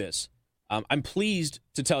you do this. I'm pleased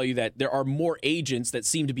to tell you that there are more agents that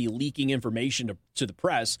seem to be leaking information to the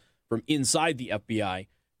press from inside the FBI.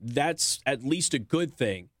 That's at least a good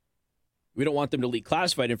thing. We don't want them to leak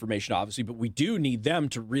classified information, obviously, but we do need them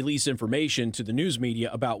to release information to the news media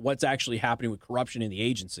about what's actually happening with corruption in the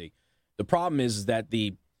agency. The problem is that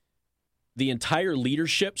the entire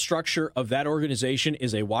leadership structure of that organization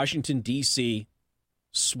is a Washington, D.C.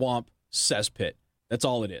 swamp cesspit. That's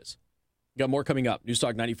all it is. Got more coming up. News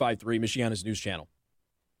Talk 95.3, Michiana's news channel.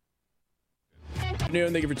 Good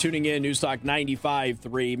afternoon. Thank you for tuning in. News Talk 95.3,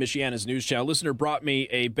 Michiana's news channel. Listener brought me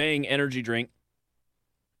a Bang energy drink.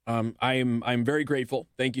 I'm very grateful.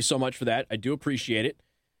 Thank you so much for that. I do appreciate it.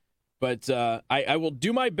 But I will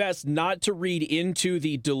do my best not to read into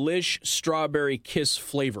the Delish Strawberry Kiss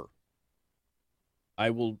flavor. I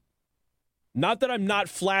will. Not that I'm not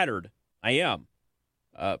flattered. I am.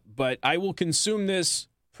 But I will consume this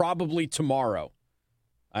probably tomorrow.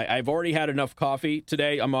 I've already had enough coffee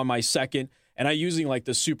today. I'm on my second, and I'm using like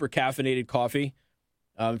the super caffeinated coffee.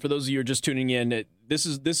 For those of you who are just tuning in, this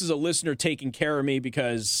is a listener taking care of me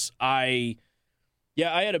because I've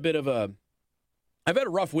had a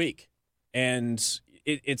rough week, and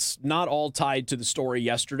it's not all tied to the story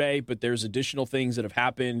yesterday, but there's additional things that have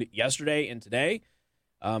happened yesterday and today.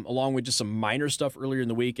 Along with just some minor stuff earlier in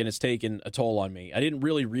the week, and it's taken a toll on me. I didn't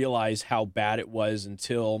really realize how bad it was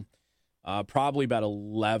until probably about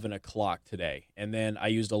 11 o'clock today. And then I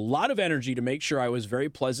used a lot of energy to make sure I was very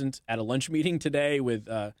pleasant at a lunch meeting today with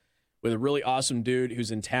a really awesome dude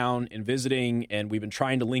who's in town and visiting, and we've been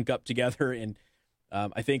trying to link up together. And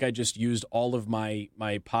I think I just used all of my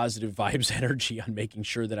positive vibes energy on making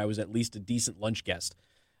sure that I was at least a decent lunch guest.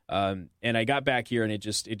 And I got back here and it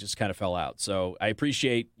just kind of fell out. So I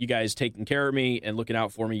appreciate you guys taking care of me and looking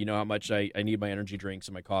out for me. You know how much I need my energy drinks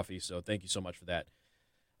and my coffee. So thank you so much for that.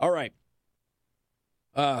 All right.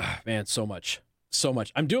 Man, so much.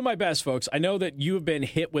 I'm doing my best, folks. I know that you have been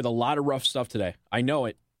hit with a lot of rough stuff today. I know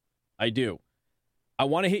it. I do. I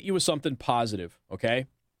want to hit you with something positive. Okay.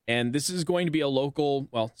 And this is going to be a local,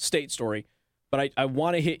 state story, but I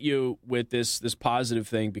want to hit you with this positive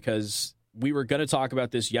thing because we were going to talk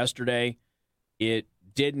about this yesterday. It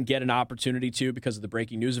didn't get an opportunity to because of the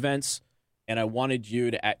breaking news events, and I wanted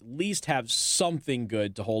you to at least have something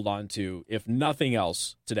good to hold on to, if nothing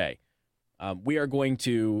else, today. We are going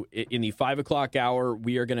to, in the 5 o'clock hour,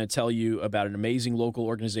 we are going to tell you about an amazing local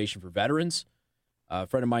organization for veterans. A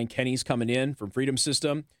friend of mine, Kenny's coming in from Freedom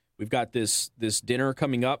System. We've got this dinner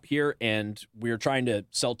coming up here, and we're trying to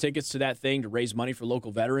sell tickets to that thing to raise money for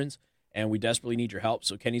local veterans. And we desperately need your help.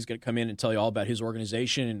 So Kenny's going to come in and tell you all about his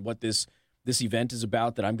organization and what this event is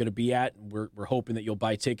about that I'm going to be at. And we're hoping that you'll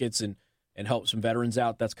buy tickets and help some veterans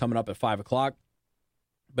out. That's coming up at 5 o'clock.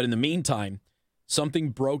 But in the meantime, something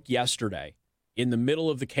broke yesterday in the middle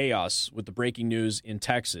of the chaos with the breaking news in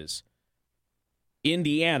Texas.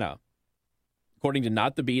 Indiana, according to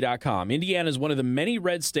NotTheBee.com, Indiana is one of the many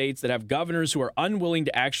red states that have governors who are unwilling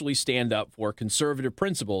to actually stand up for conservative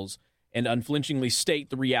principles and unflinchingly state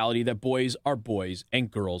the reality that boys are boys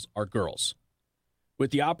and girls are girls.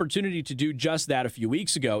 With the opportunity to do just that a few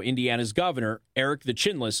weeks ago, Indiana's governor, Eric the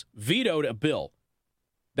Chinless, vetoed a bill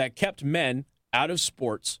that kept men out of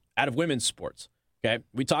sports, out of women's sports. Okay,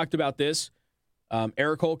 we talked about this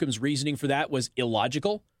Eric Holcomb's reasoning for that was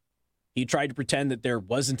illogical. He tried to pretend that there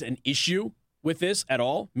wasn't an issue with this at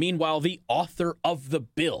all. Meanwhile, the author of the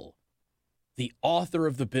bill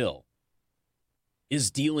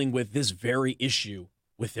is dealing with this very issue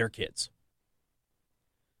with their kids.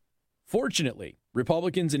 Fortunately,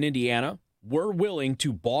 Republicans in Indiana were willing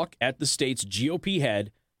to balk at the state's GOP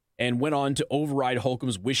head and went on to override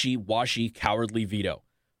Holcomb's wishy-washy, cowardly veto.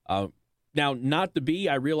 Now, not to be,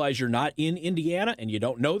 I realize you're not in Indiana and you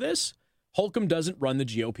don't know this. Holcomb doesn't run the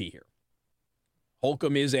GOP here.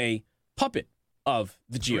 Holcomb is a puppet of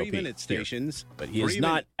the GOP 3-minute stations, but he is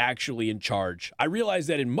not actually in charge. I realize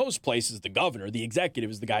that in most places, the governor, the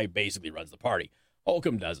executive, is the guy who basically runs the party.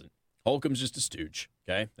 Holcomb doesn't. Holcomb's just a stooge,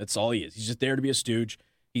 okay? That's all he is. He's just there to be a stooge.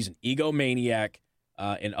 He's an egomaniac,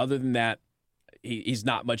 and other than that, he's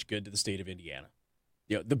not much good to the state of Indiana.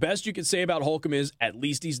 You know, the best you can say about Holcomb is at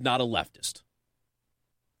least he's not a leftist.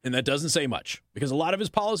 And that doesn't say much, because a lot of his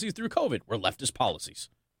policies through COVID were leftist policies.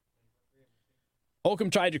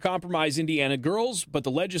 Holcomb tried to compromise Indiana girls, but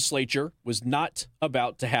the legislature was not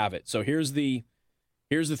about to have it. So here's the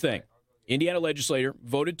thing. Indiana legislature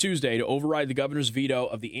voted Tuesday to override the governor's veto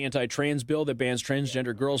of the anti-trans bill that bans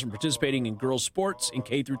transgender girls from participating in girls' sports in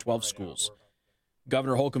K-12 schools.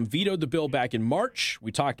 Governor Holcomb vetoed the bill back in March.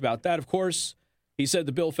 We talked about that, of course. He said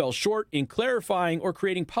the bill fell short in clarifying or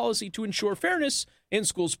creating policy to ensure fairness in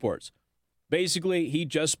school sports. Basically, he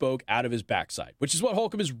just spoke out of his backside, which is what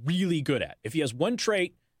Holcomb is really good at. If he has one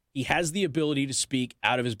trait, he has the ability to speak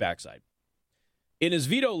out of his backside. In his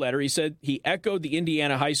veto letter, he said he echoed the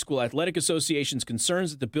Indiana High School Athletic Association's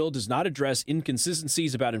concerns that the bill does not address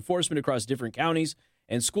inconsistencies about enforcement across different counties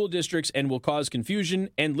and school districts and will cause confusion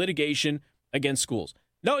and litigation against schools.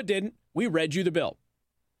 No, it didn't. We read you the bill.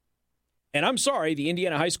 And I'm sorry, the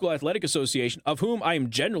Indiana High School Athletic Association, of whom I am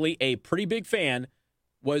generally a pretty big fan,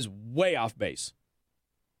 was way off base.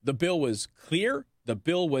 The bill was clear. The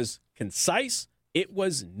bill was concise. It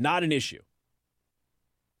was not an issue.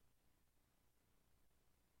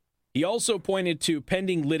 He also pointed to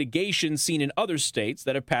pending litigation seen in other states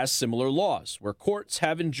that have passed similar laws, where courts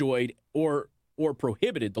have enjoyed or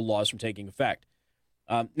prohibited the laws from taking effect.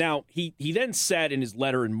 Now, he then said in his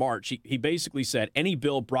letter in March, he basically said any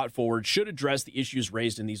bill brought forward should address the issues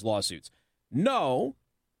raised in these lawsuits. No,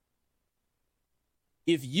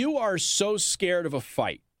 if you are so scared of a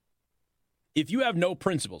fight, if you have no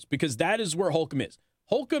principles, because that is where Holcomb is.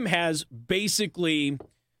 Holcomb has basically,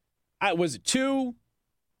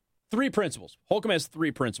 three principles. Holcomb has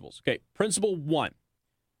three principles. Okay, principle one,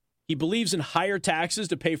 he believes in higher taxes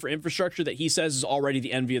to pay for infrastructure that he says is already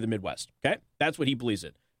the envy of the Midwest. Okay, that's what he believes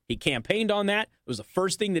in. He campaigned on that. It was the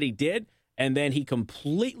first thing that he did, and then he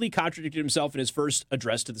completely contradicted himself in his first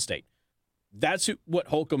address to the state. That's what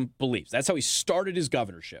Holcomb believes. That's how he started his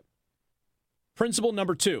governorship. Principle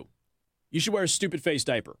number two, you should wear a stupid face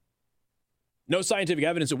diaper. No scientific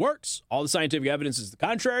evidence it works. All the scientific evidence is the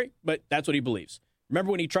contrary, but that's what he believes.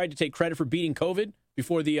 Remember when he tried to take credit for beating COVID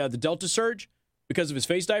before the Delta surge because of his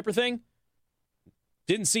face diaper thing?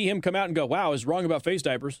 Didn't see him come out and go, wow, I was wrong about face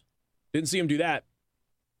diapers. Didn't see him do that.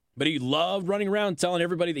 But he loved running around telling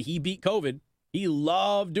everybody that he beat COVID. He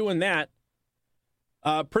loved doing that.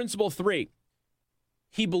 Principle three,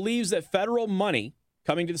 he believes that federal money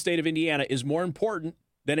coming to the state of Indiana is more important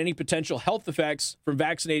than any potential health effects from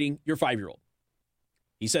vaccinating your 5-year-old.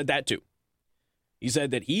 He said that too. He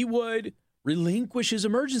said that he would relinquish his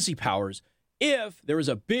emergency powers if there was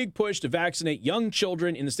a big push to vaccinate young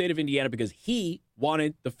children in the state of Indiana because he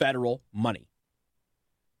wanted the federal money.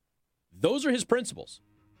 Those are his principles.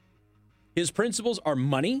 His principles are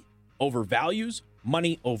money over values,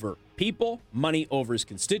 money over people, money over his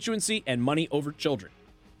constituency, and money over children.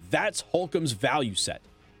 That's Holcomb's value set.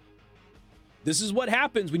 This is what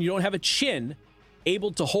happens when you don't have a chin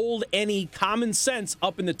able to hold any common sense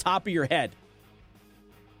up in the top of your head.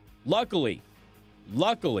 Luckily,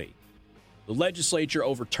 the legislature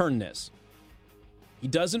overturned this. He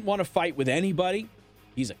doesn't want to fight with anybody.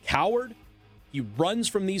 He's a coward. He runs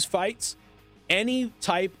from these fights. Any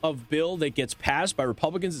type of bill that gets passed by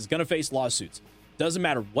Republicans is going to face lawsuits. Doesn't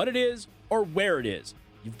matter what it is or where it is.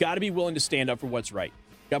 You've got to be willing to stand up for what's right.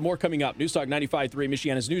 Got more coming up. News Talk 95.3,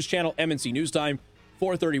 Michiana's news channel, MNC News Time,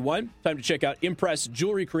 4:31. Time to check out Impress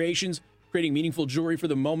Jewelry Creations, creating meaningful jewelry for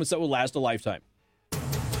the moments that will last a lifetime.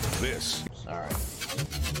 This. All right.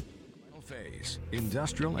 Final phase.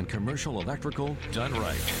 Industrial and commercial electrical done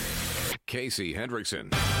right. Casey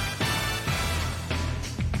Hendrickson.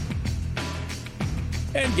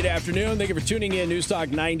 And good afternoon. Thank you for tuning in. News Talk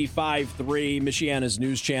 95.3, Michiana's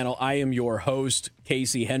news channel. I am your host,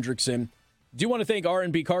 Casey Hendrickson. Do want to thank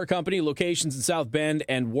R&B Car Company, locations in South Bend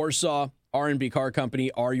and Warsaw. R&B Car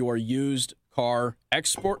Company are your used car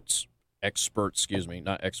experts,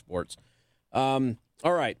 not exports. All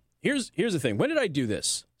right, here's the thing. When did I do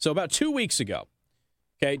this? So about 2 weeks ago.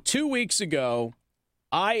 Okay, 2 weeks ago,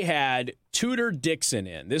 I had Tudor Dixon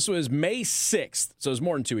in. This was May 6th, so it was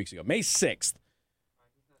more than 2 weeks ago. May 6th,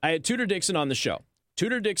 I had Tudor Dixon on the show.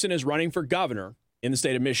 Tudor Dixon is running for governor in the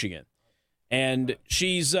state of Michigan. And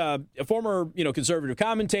she's a former, conservative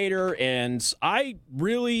commentator, and I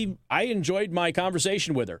enjoyed my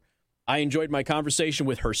conversation with her. I enjoyed my conversation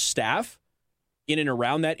with her staff in and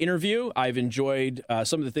around that interview. I've enjoyed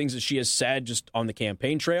some of the things that she has said just on the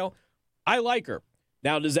campaign trail. I like her.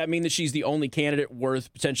 Now, does that mean that she's the only candidate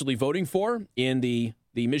worth potentially voting for in the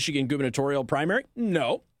Michigan gubernatorial primary?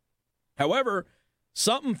 No. However,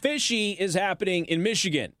 something fishy is happening in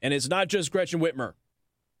Michigan, and it's not just Gretchen Whitmer.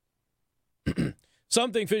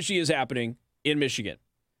 Something fishy is happening in Michigan.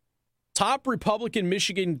 Top Republican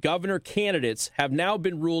Michigan governor candidates have now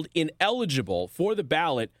been ruled ineligible for the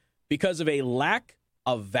ballot because of a lack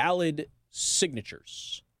of valid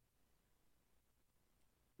signatures.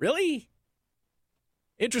 Really?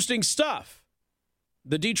 Interesting stuff.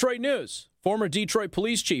 The Detroit News. Former Detroit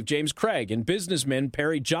police chief James Craig and businessman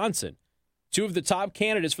Perry Johnson, two of the top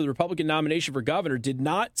candidates for the Republican nomination for governor, did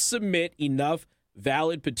not submit enough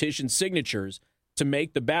valid petition signatures to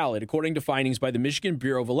make the ballot, according to findings by the Michigan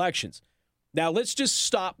Bureau of Elections. Now, let's just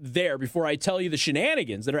stop there before I tell you the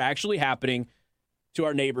shenanigans that are actually happening to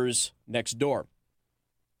our neighbors next door.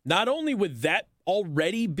 Not only would that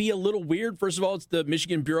already be a little weird, first of all, it's the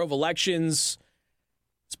Michigan Bureau of Elections.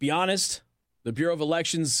 Let's be honest, the Bureau of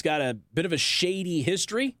Elections got a bit of a shady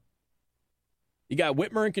history. You got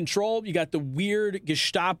Whitmer in control. You got the weird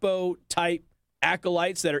Gestapo-type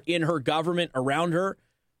acolytes that are in her government around her.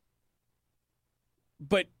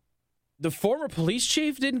 But the former police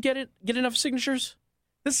chief didn't get enough signatures.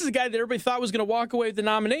 This is a guy that everybody thought was going to walk away with the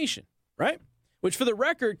nomination, right? Which, for the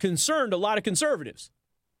record, concerned a lot of conservatives.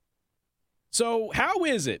 So how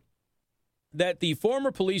is it that the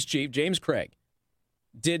former police chief, James Craig,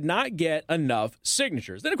 did not get enough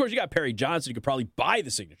signatures? Then, of course, you got Perry Johnson, who could probably buy the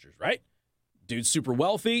signatures, right? Dude's super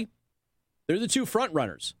wealthy. They're the two front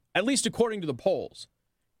runners, at least according to the polls.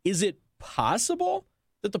 Is it possible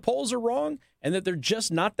that the polls are wrong and that they're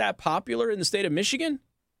just not that popular in the state of Michigan?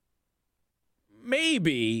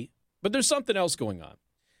 Maybe, but there's something else going on.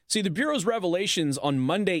 See, the Bureau's revelations on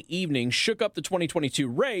Monday evening shook up the 2022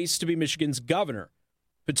 race to be Michigan's governor,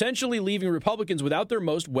 potentially leaving Republicans without their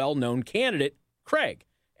most well-known candidate, Craig,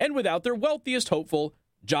 and without their wealthiest hopeful,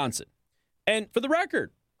 Johnson. And for the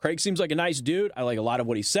record, Craig seems like a nice dude. I like a lot of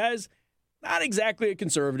what he says. Not exactly a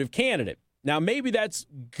conservative candidate. Now, maybe that's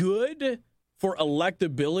good for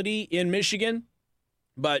electability in Michigan,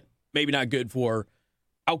 but maybe not good for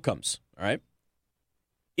outcomes, all right?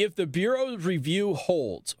 If the Bureau's review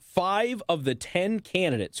holds, 5 of the 10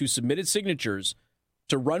 candidates who submitted signatures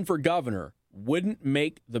to run for governor wouldn't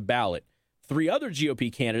make the ballot. 3 other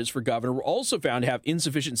GOP candidates for governor were also found to have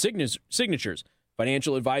insufficient signatures.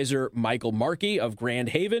 Financial advisor Michael Markey of Grand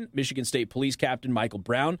Haven, Michigan State Police Captain Michael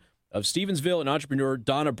Brown of Stevensville, and entrepreneur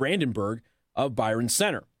Donna Brandenburg of Byron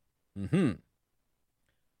Center.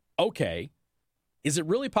 Okay. Is it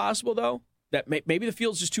really possible, though, that maybe the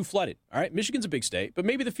field's just too flooded? All right, Michigan's a big state, but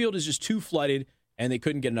maybe the field is just too flooded and they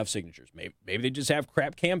couldn't get enough signatures. Maybe they just have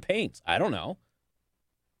crap campaigns. I don't know.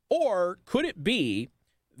 Or could it be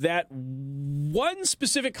that one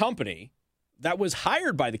specific company that was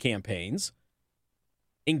hired by the campaigns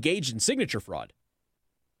engaged in signature fraud?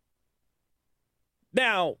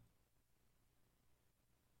 Now,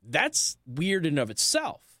 that's weird in and of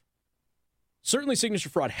itself. Certainly signature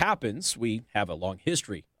fraud happens. We have a long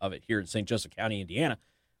history of it here in St. Joseph County, Indiana.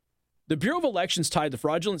 The Bureau of Elections tied the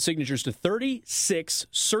fraudulent signatures to 36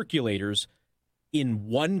 circulators in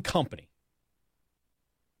one company.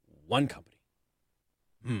 One company.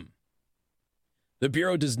 The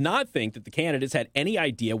Bureau does not think that the candidates had any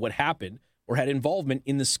idea what happened or had involvement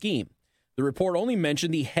in the scheme. The report only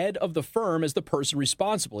mentioned the head of the firm as the person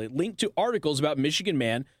responsible. It linked to articles about Michigan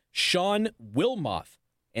man Sean Wilmoth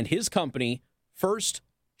and his company, First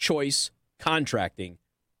Choice Contracting,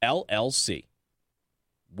 LLC.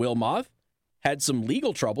 Wilmoth had some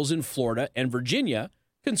legal troubles in Florida and Virginia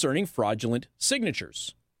concerning fraudulent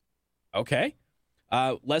signatures. Okay.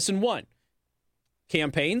 Lesson 1.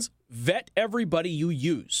 Campaigns, vet everybody you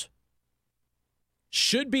use.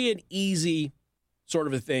 Should be an easy sort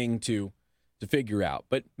of a thing to figure out,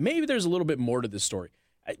 but maybe there's a little bit more to this story.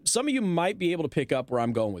 Some of you might be able to pick up where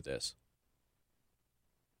I'm going with this.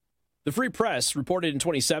 The Free Press reported in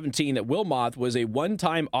 2017 that Wilmoth was a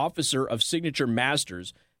one-time officer of Signature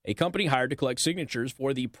Masters a company hired to collect signatures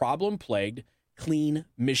for the problem-plagued Clean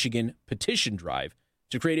Michigan petition drive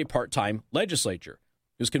to create a part-time legislature.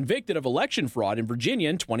 He was convicted of election fraud in Virginia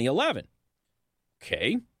in 2011.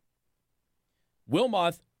 Okay.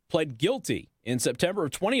 Wilmoth pled guilty in September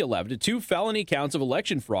of 2011 to 2 felony counts of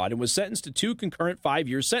election fraud and was sentenced to 2 concurrent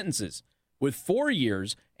 5-year sentences, with 4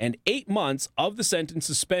 years and 8 months of the sentence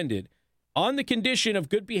suspended on the condition of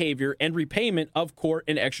good behavior and repayment of court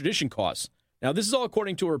and extradition costs. Now, this is all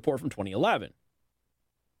according to a report from 2011.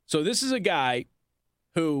 So this is a guy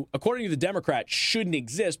who, according to the Democrats, shouldn't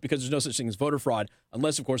exist because there's no such thing as voter fraud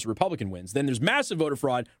unless, of course, a Republican wins. Then there's massive voter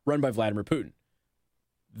fraud run by Vladimir Putin.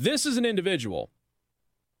 This is an individual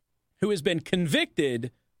who has been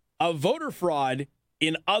convicted of voter fraud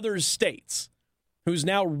in other states, who's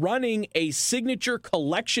now running a signature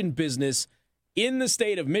collection business in the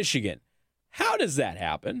state of Michigan. How does that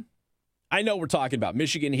happen? I know we're talking about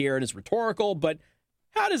Michigan here and it's rhetorical, but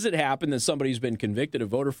how does it happen that somebody who's been convicted of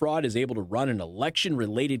voter fraud is able to run an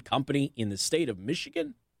election-related company in the state of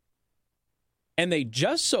Michigan? And they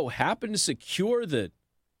just so happen to secure the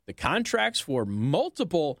contracts for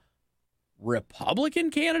multiple Republican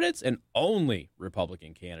candidates and only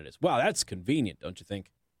Republican candidates. Wow, that's convenient, don't you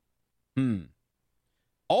think?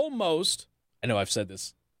 Almost, I know I've said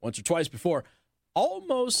this once or twice before,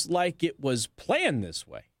 almost like it was planned this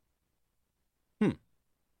way.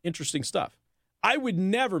 Interesting stuff. I would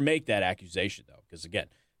never make that accusation, though, because, again,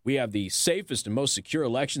 we have the safest and most secure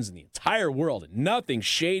elections in the entire world, and nothing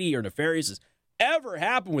shady or nefarious has ever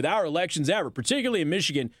happened with our elections ever, particularly in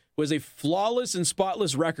Michigan, who has a flawless and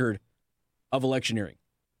spotless record of electioneering.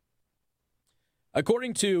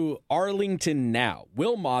 According to Arlington Now,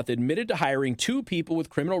 Wilmoth admitted to hiring 2 people with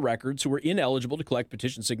criminal records who were ineligible to collect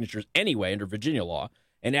petition signatures anyway under Virginia law,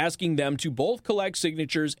 and asking them to both collect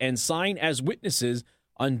signatures and sign as witnesses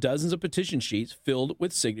on dozens of petition sheets filled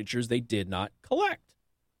with signatures they did not collect.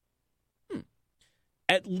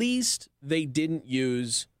 At least they didn't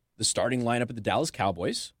use the starting lineup of the Dallas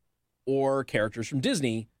Cowboys or characters from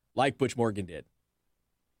Disney like Butch Morgan did.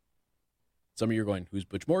 Some of you are going, who's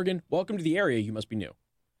Butch Morgan? Welcome to the area. You must be new.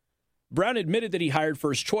 Brown admitted that he hired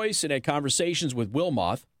First Choice and had conversations with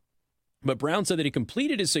Wilmoth, but Brown said that he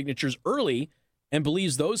completed his signatures early and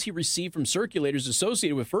believes those he received from circulators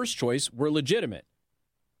associated with First Choice were legitimate.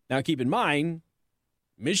 Now, keep in mind,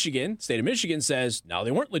 Michigan, state of Michigan says, no,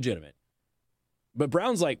 they weren't legitimate. But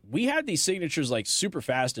Brown's like, we had these signatures like super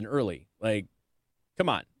fast and early. Like, come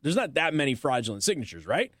on. There's not that many fraudulent signatures,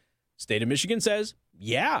 right? State of Michigan says,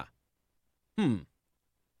 yeah.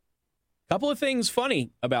 Couple of things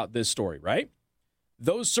funny about this story, right?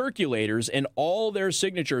 Those circulators and all their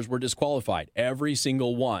signatures were disqualified, every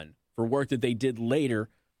single one, for work that they did later,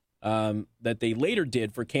 that they later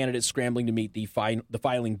did for candidates scrambling to meet the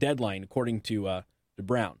filing deadline, according to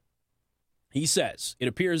Brown. He says, it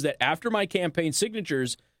appears that after my campaign signature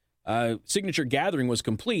gathering was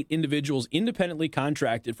complete, individuals independently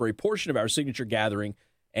contracted for a portion of our signature gathering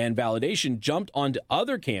and validation jumped onto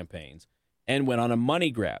other campaigns and went on a money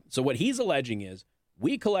grab. So what he's alleging is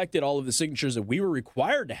we collected all of the signatures that we were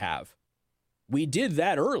required to have. We did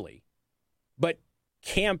that early. But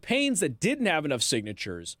campaigns that didn't have enough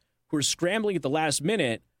signatures, who were scrambling at the last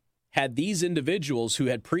minute, had these individuals who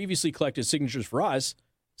had previously collected signatures for us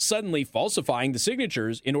suddenly falsifying the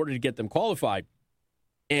signatures in order to get them qualified.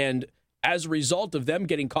 And as a result of them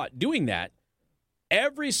getting caught doing that,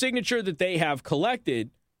 every signature that they have collected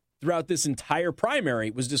throughout this entire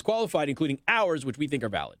primary was disqualified, including ours, which we think are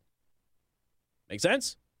valid. Make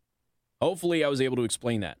sense? Hopefully I was able to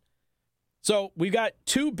explain that. So we've got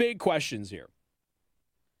 2 big questions here.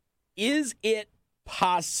 Is it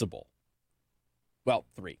possible? Well,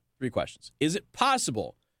 3 questions. Is it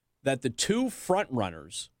possible that the 2 front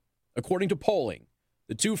runners, according to polling,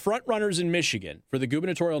 the 2 front runners in Michigan for the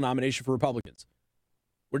gubernatorial nomination for Republicans,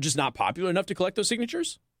 were just not popular enough to collect those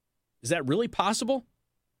signatures? Is that really possible?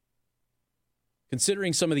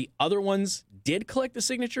 Considering some of the other ones did collect the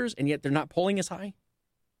signatures and yet they're not polling as high?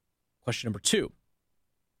 Question number 2.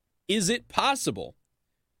 Is it possible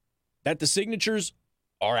that the signatures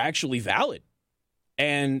are actually valid?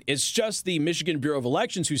 And it's just the Michigan Bureau of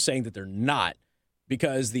Elections who's saying that they're not,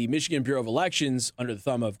 because the Michigan Bureau of Elections, under the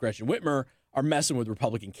thumb of Gretchen Whitmer, are messing with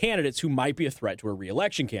Republican candidates who might be a threat to a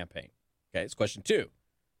re-election campaign. Okay, it's question 2.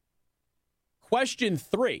 Question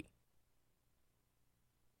 3.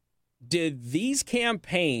 Did these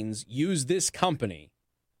campaigns use this company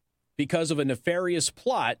because of a nefarious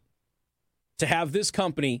plot to have this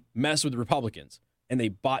company mess with Republicans, and they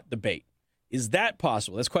bought the bait? Is that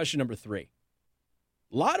possible? That's question number 3.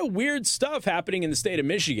 A lot of weird stuff happening in the state of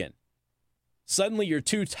Michigan. Suddenly your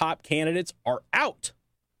 2 top candidates are out.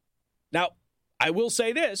 I will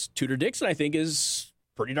say this, Tudor Dixon, I think, is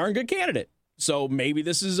a pretty darn good candidate. So maybe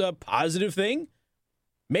this is a positive thing.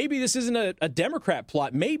 Maybe this isn't a Democrat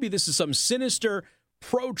plot. Maybe this is some sinister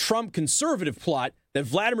pro-Trump conservative plot that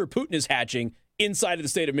Vladimir Putin is hatching inside of the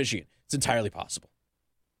state of Michigan. It's entirely possible.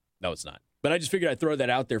 No, it's not. But I just figured I'd throw that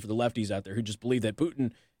out there for the lefties out there who just believe that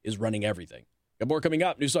Putin is running everything. Got more coming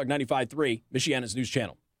up. Newstalk 95.3, Michiana's news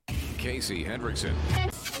channel. Casey Hendrickson.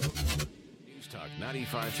 Newstalk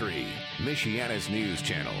 95.3, Michiana's news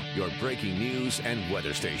channel, your breaking news and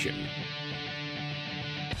weather station.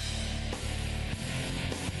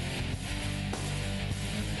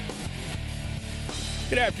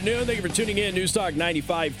 Good afternoon. Thank you for tuning in. Newstalk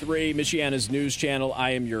 95.3, Michiana's news channel. I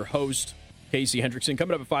am your host, Casey Hendrickson.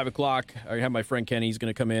 Coming up at 5 o'clock, I have my friend Kenny. He's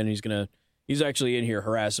going to come in. He's actually in here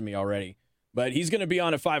harassing me already. But he's going to be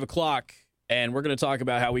on at 5 o'clock, and we're going to talk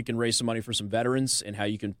about how we can raise some money for some veterans and how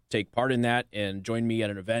you can take part in that and join me at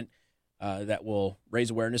an event that will raise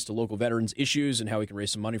awareness to local veterans issues and how we can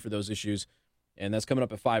raise some money for those issues. And that's coming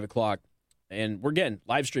up at 5 o'clock. And we're, again,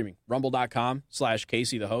 live streaming,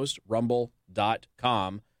 rumble.com/Casey the host,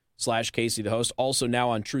 rumble.com/Casey the host. Also now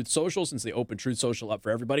on Truth Social, since they opened Truth Social up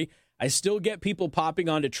for everybody. I still get people popping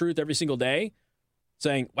onto Truth every single day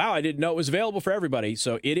saying, wow, I didn't know it was available for everybody.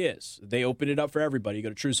 So it is. They opened it up for everybody. You go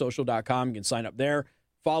to truthsocial.com. You can sign up there.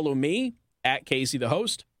 Follow me at Casey the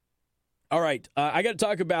host. All right. I got to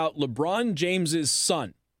talk about LeBron James's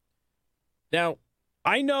son. Now,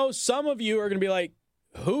 I know some of you are going to be like,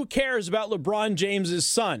 who cares about LeBron James's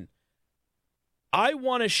son? I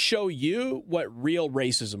want to show you what real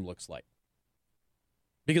racism looks like.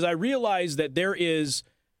 Because I realize that there is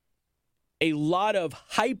a lot of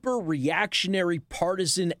hyper-reactionary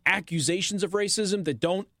partisan accusations of racism that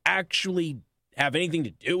don't actually have anything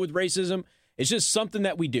to do with racism. It's just something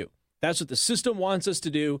that we do. That's what the system wants us to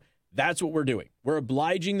do. That's what we're doing. We're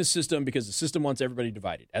obliging the system because the system wants everybody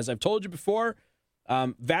divided. As I've told you before,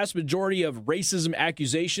 vast majority of racism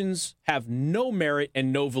accusations have no merit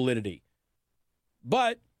and no validity.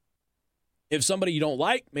 But if somebody you don't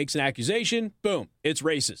like makes an accusation, boom, it's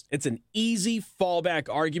racist. It's an easy fallback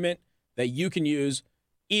argument that you can use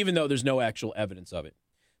even though there's no actual evidence of it.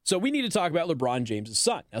 So we need to talk about LeBron James'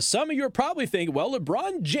 son. Now, some of you are probably thinking, well,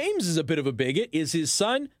 LeBron James is a bit of a bigot. Is his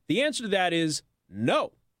son? The answer to that is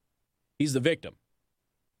no. He's the victim.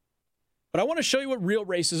 But I want to show you what real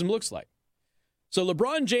racism looks like. So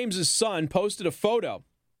LeBron James' son posted a photo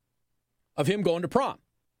of him going to prom.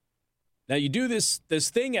 Now, you do this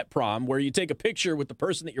thing at prom where you take a picture with the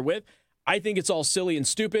person that you're with. I think it's all silly and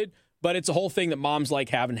stupid, but it's a whole thing that moms like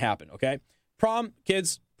having happen, okay? Prom,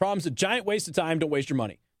 kids, prom's a giant waste of time. Don't waste your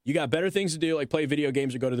money. You got better things to do, like play video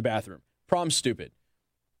games or go to the bathroom. Prom's stupid.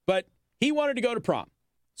 But he wanted to go to prom.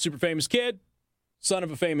 Super famous kid, son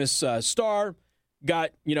of a famous star,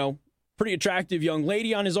 got, pretty attractive young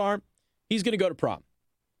lady on his arm. He's going to go to prom.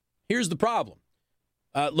 Here's the problem.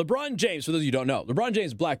 LeBron James, for those of you who don't know, LeBron James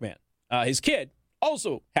is a black man. His kid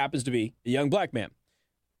also happens to be a young black man.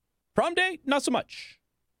 Prom day, not so much.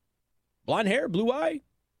 Blonde hair, blue eye,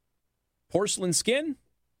 porcelain skin,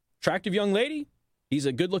 attractive young lady. He's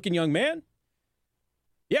a good-looking young man.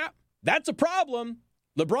 Yeah, that's a problem.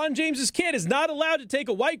 LeBron James's kid is not allowed to take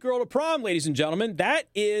a white girl to prom, ladies and gentlemen. That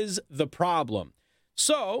is the problem.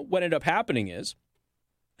 So what ended up happening is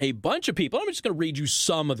a bunch of people, I'm just going to read you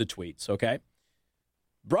some of the tweets, okay?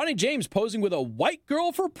 Bronny James posing with a white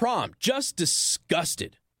girl for prom, just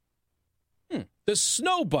disgusted. The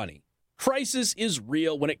Snow Bunny. Crisis is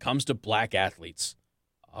real when it comes to black athletes.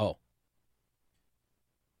 Oh.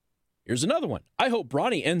 Here's another one. I hope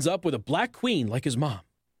Bronny ends up with a black queen like his mom.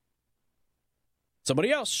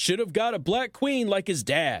 Somebody else should have got a black queen like his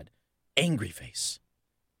dad. Angry face.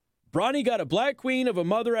 Bronny got a black queen of a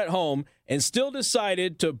mother at home and still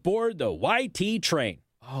decided to board the YT train.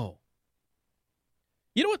 Oh.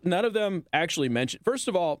 You know what none of them actually mentioned? First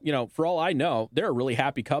of all, for all I know, they're a really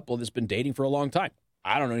happy couple that's been dating for a long time.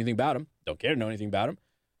 I don't know anything about them. Don't care to know anything about them.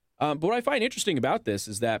 But what I find interesting about this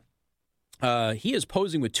is that he is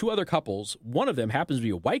posing with two other couples. One of them happens to be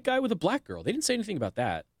a white guy with a black girl. They didn't say anything about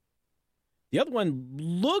that. The other one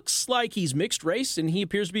looks like he's mixed race, and he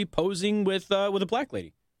appears to be posing with a black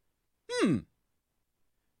lady. They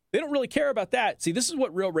don't really care about that. See, this is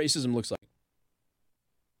what real racism looks like.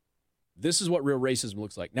 This is what real racism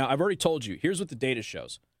looks like. Now, I've already told you, here's what the data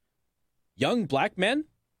shows. Young black men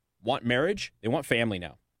want marriage. They want family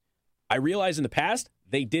now. I realize in the past,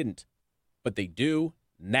 they didn't, but they do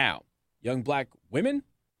now. Young black women,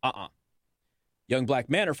 Young black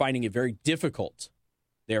men are finding it very difficult.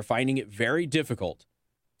 They are finding it very difficult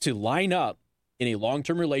to line up in a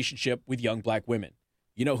long-term relationship with young black women.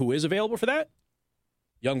 You know who is available for that?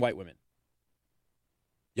 Young white women.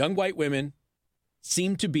 young white women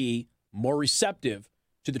seem to be more receptive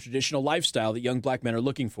to the traditional lifestyle that young black men are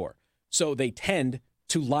looking for. So they tend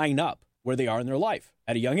to line up where they are in their life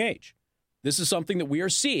at a young age. This is something that we are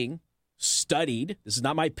seeing, studied. This is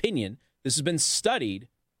not my opinion. This has been studied,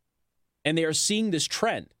 and they are seeing this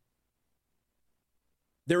trend.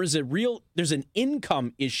 There's an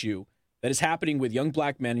income issue that is happening with young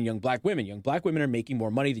black men and young black women. Young black women are making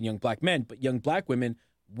more money than young black men, but young black women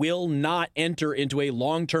will not enter into a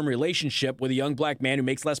long-term relationship with a young black man who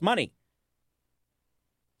makes less money.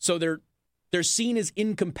 So they're seen as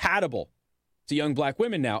incompatible to young black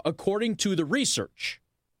women now, according to the research.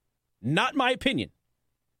 Not my opinion.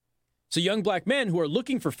 So young black men who are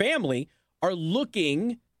looking for family are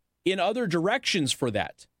looking in other directions for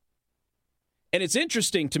that. And it's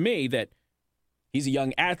interesting to me that he's a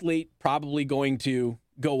young athlete, probably going to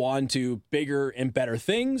go on to bigger and better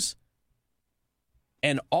things.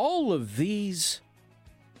 And all of these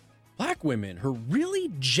black women are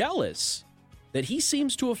really jealous that he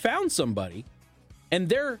seems to have found somebody, and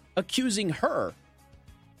they're accusing her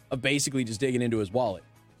of basically just digging into his wallet.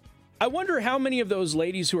 I wonder how many of those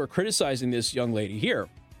ladies who are criticizing this young lady here,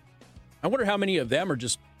 I wonder how many of them are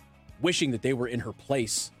just wishing that they were in her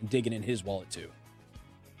place and digging in his wallet too.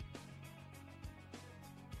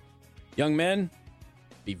 Young men,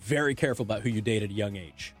 be very careful about who you date at a young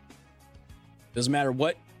age. Doesn't matter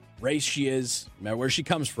what race she is, no matter where she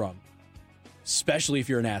comes from, especially if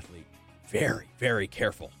you're an athlete. Very, very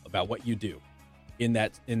careful about what you do in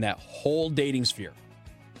that whole dating sphere.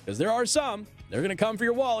 Because there are some, they're going to come for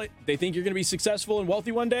your wallet. They think you're going to be successful and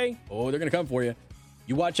wealthy one day. Oh, they're going to come for you.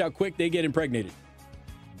 You watch how quick they get impregnated.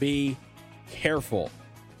 Be careful.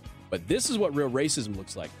 But this is what real racism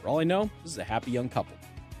looks like. For all I know, this is a happy young couple.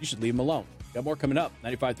 You should leave them alone. Got more coming up.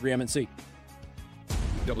 95.3 MNC.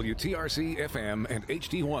 WTRC FM and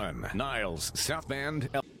HD1, Niles, South Bend.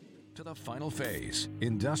 To the final phase,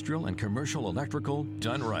 industrial and commercial electrical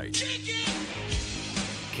done right.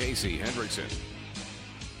 Casey Hendrickson.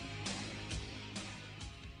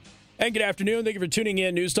 And good afternoon. Thank you for tuning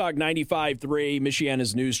in. News Talk 95.3,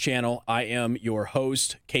 Michiana's news channel. I am your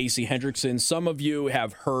host, Casey Hendrickson. Some of you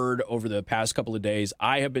have heard over the past couple of days,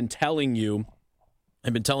 I've been telling you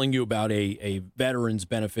about a veterans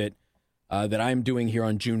benefit that I'm doing here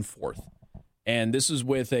on June 4th. And this is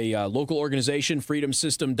with a local organization,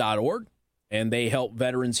 freedomsystem.org, and they help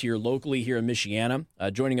veterans here locally here in Michiana.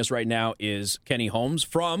 Joining us right now is Kenny Holmes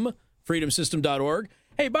from freedomsystem.org.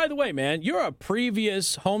 Hey, by the way, man, you're a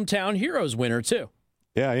previous Hometown Heroes winner, too.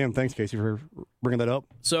 Yeah, I am. Thanks, Casey, for bringing that up.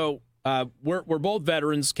 So we're both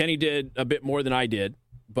veterans. Kenny did a bit more than I did,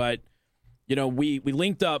 but, you know, we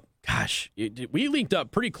linked up. Gosh, we linked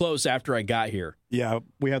up pretty close after I got here. Yeah,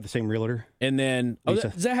 we have the same realtor. And then, is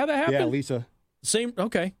that how that happened? Yeah, Lisa. Same.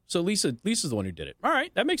 Okay, so Lisa's the one who did it. All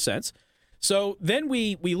right, that makes sense. So then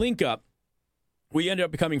we link up. We ended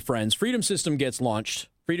up becoming friends. Freedom System gets launched.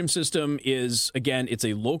 Freedom System is, again, it's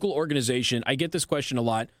a local organization. I get this question a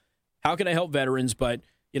lot. How can I help veterans? But,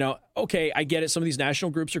 you know, okay, I get it. Some of these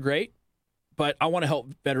national groups are great, but I want to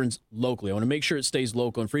help veterans locally. I want to make sure it stays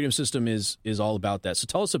local, and Freedom System is all about that. So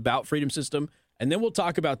tell us about Freedom System, and then we'll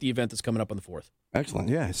talk about the event that's coming up on the 4th. Excellent.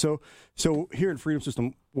 Yeah. So here in Freedom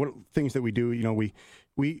System, what things that we do, you know,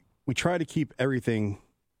 we try to keep everything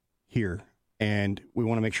here, and we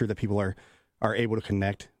want to make sure that people are able to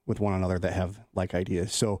connect with one another that have like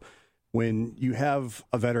ideas. So when you have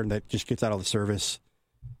a veteran that just gets out of the service,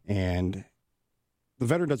 and the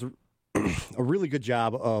veteran does a really good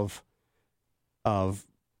job of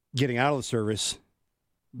getting out of the service,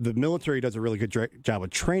 the military does a really good job of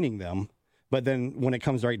training them. But then when it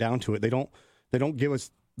comes right down to it, they don't give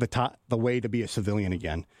us the way to be a civilian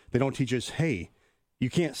again. They don't teach us, hey, you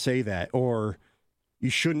can't say that, or you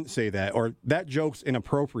shouldn't say that, or that joke's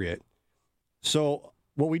inappropriate. So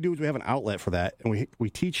what we do is we have an outlet for that, and we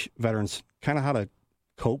teach veterans kind of how to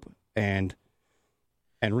cope and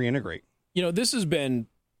reintegrate. You know, this has been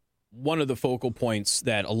one of the focal points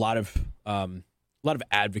that a lot of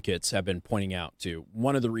advocates have been pointing out to.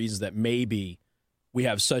 One of the reasons that maybe we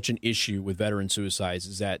have such an issue with veteran suicides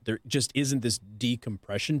is that there just isn't this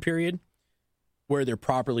decompression period where they're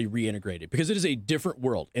properly reintegrated, because it is a different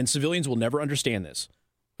world, and civilians will never understand this,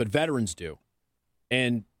 but veterans do.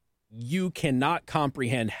 And you cannot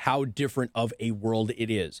comprehend how different of a world it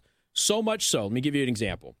is. So much so, let me give you an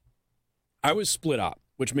example. I was split op,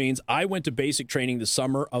 which means I went to basic training the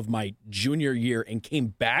summer of my junior year and came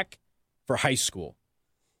back for high school.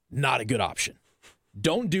 Not a good option.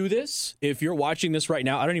 Don't do this. If you're watching this right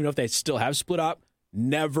now, I don't even know if they still have split op.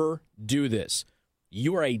 Never do this.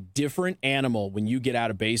 You are a different animal when you get out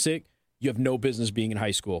of basic. You have no business being in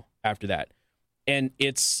high school after that. And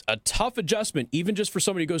it's a tough adjustment, even just for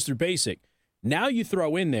somebody who goes through basic. Now you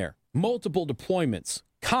throw in there multiple deployments,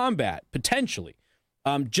 combat, potentially.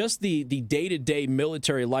 Just the day-to-day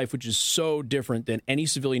military life, which is so different than any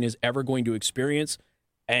civilian is ever going to experience.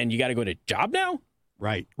 And you got to go to job now?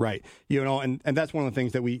 Right. And that's one of the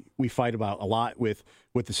things that we fight about a lot with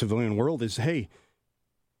the civilian world is, hey,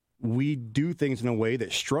 we do things in a way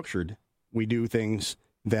that's structured. We do things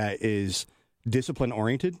that is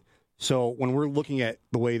discipline-oriented. So when we're looking at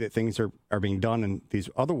the way that things are being done in these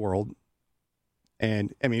other world,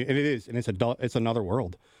 and I mean, it's another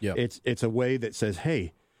world. Yep. It's a way that says,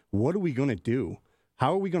 hey, what are we going to do?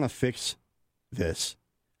 How are we going to fix this?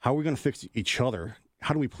 How are we going to fix each other?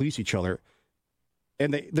 How do we police each other?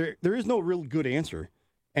 And there is no real good answer.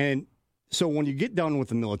 And so when you get done with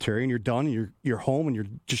the military and you're done and you're home and you're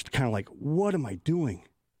just kind of like, what am I doing?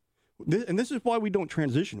 This is why we don't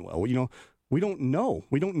transition well. We don't know.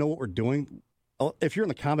 We don't know what we're doing. If you're in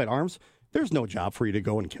the combat arms, there's no job for you to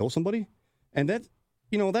go and kill somebody. And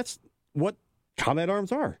that's what combat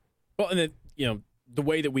arms are. Well, and then, the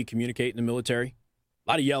way that we communicate in the military,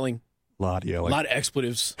 a lot of yelling. A lot of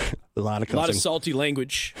expletives. a lot of cussing. A lot of salty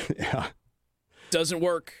language. Yeah. Doesn't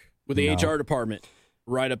work with the HR department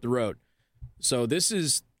right up the road. So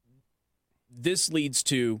this leads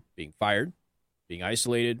to being fired, being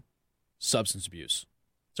isolated, substance abuse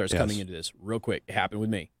starts coming into this real quick. It happened with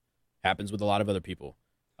me. Happens with a lot of other people.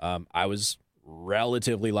 I was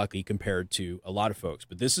relatively lucky compared to a lot of folks,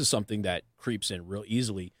 but this is something that creeps in real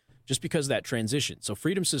easily just because of that transition. So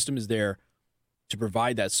Freedom System is there to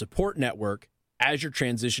provide that support network as you're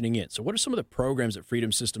transitioning in. So what are some of the programs that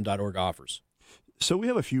freedomsystem.org offers? So we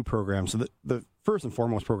have a few programs. So the first and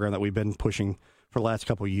foremost program that we've been pushing for the last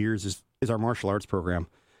couple of years is our martial arts program.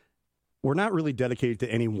 We're not really dedicated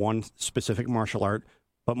to any one specific martial art,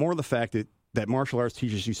 but more the fact that martial arts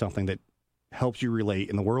teaches you something that helps you relate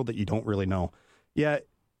in the world that you don't really know. Yeah,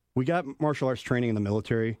 we got martial arts training in the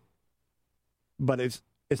military, but it's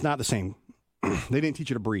not the same. They didn't teach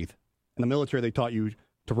you to breathe. In the military, they taught you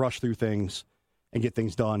to rush through things and get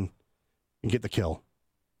things done and get the kill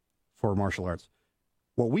for martial arts.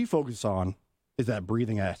 What we focus on is that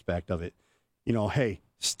breathing aspect of it. Hey,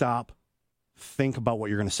 stop, think about what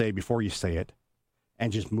you're going to say before you say it,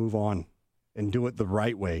 and just move on and do it the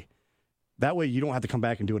right way. That way you don't have to come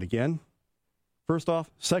back and do it again, first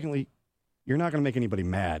off. Secondly, you're not going to make anybody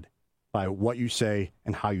mad by what you say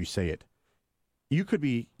and how you say it. You could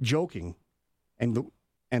be joking, and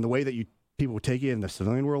the way that people take it in the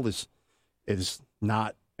civilian world is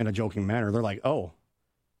not in a joking manner. They're like, oh,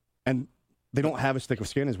 and they don't have as thick of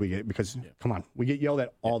skin as we get because, come on, we get yelled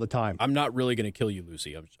at all the time. I'm not really going to kill you,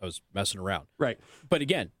 Lucy. I was messing around. Right. But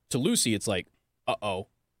again, to Lucy, it's like, uh-oh.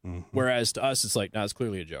 Mm-hmm. Whereas to us, it's like, no, it's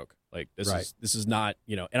clearly a joke. Like, this is not,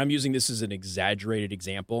 and I'm using this as an exaggerated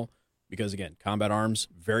example because, again, combat arms,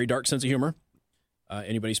 very dark sense of humor.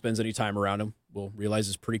 Anybody spends any time around them will realize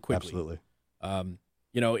this pretty quickly. Absolutely.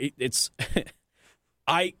 It's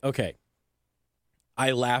I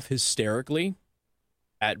laugh hysterically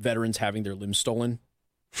at veterans having their limbs stolen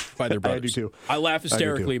by their brothers. I do too. I laugh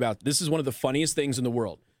hysterically about this. Is one of the funniest things in the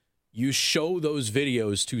world. You show those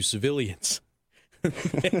videos to civilians. And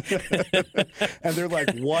they're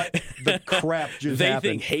like, what the crap just happened? They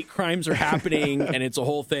think hate crimes are happening and it's a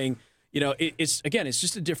whole thing. It's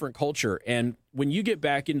just a different culture. And when you get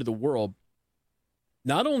back into the world,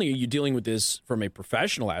 not only are you dealing with this from a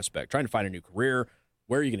professional aspect, trying to find a new career,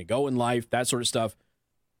 where are you going to go in life, that sort of stuff,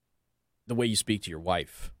 the way you speak to your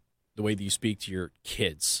wife, the way that you speak to your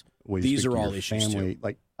kids, these are all issues too.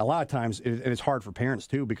 Like a lot of times, and it's hard for parents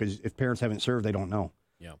too, because if parents haven't served, they don't know.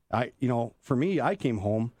 Yeah. For me, I came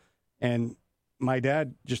home and my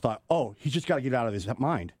dad just thought, oh, he's just got to get out of his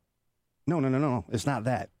mind. No. It's not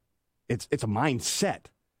that. It's a mindset.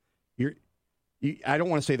 I don't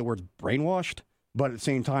want to say the word brainwashed, but at the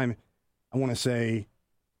same time, I want to say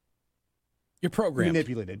you're programmed.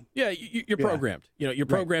 Manipulated. Yeah, you're programmed. You're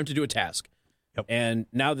programmed to do a task. Yep. And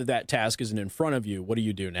now that task isn't in front of you, what do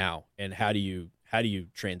you do now? And how do you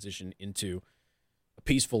transition into a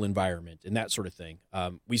peaceful environment and that sort of thing?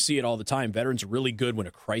 We see it all the time. Veterans are really good when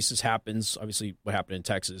a crisis happens. Obviously, what happened in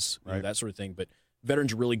Texas, that sort of thing. But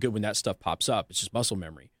veterans are really good when that stuff pops up. It's just muscle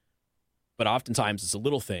memory. But oftentimes it's a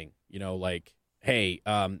little thing, like, hey,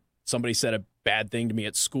 somebody said a bad thing to me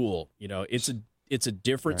at school. It's a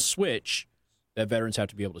different switch that veterans have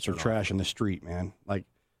to be able to turn off. Trash in the street, man. Like,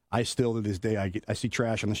 I still to this day, I see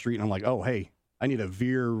trash on the street and I'm like, oh, hey, I need to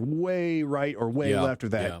veer way right or way left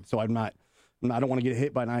of that. Yeah. So I don't want to get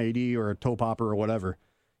hit by an IED or a toe popper or whatever.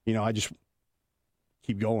 I just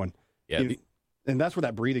keep going. Yeah. And that's where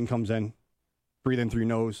that breathing comes in. Breathe in through your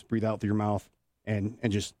nose, breathe out through your mouth. and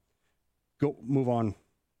just go move on.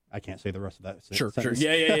 I can't say the rest of that. Sure. sentence.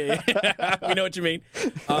 Yeah. We know what you mean.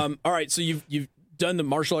 All right. So you've done the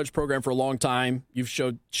martial arts program for a long time. You've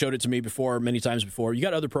showed it to me before, many times before. You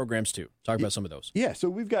got other programs too. Talk about some of those. Yeah. So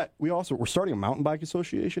we're starting a mountain bike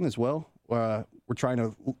association as well. We're trying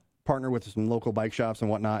to partner with some local bike shops and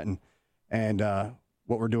whatnot, and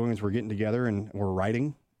what we're doing is we're getting together and we're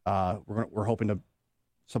riding. We're hoping to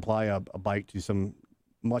supply a bike to some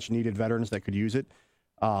much needed veterans that could use it.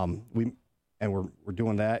 We're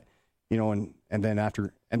doing that, and then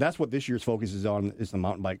after, and that's what this year's focus is on, is the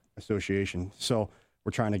Mountain Bike Association. So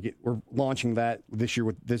we're launching that this year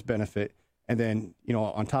with this benefit. And then,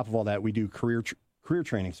 on top of all that, we do career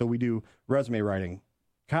training. So we do resume writing.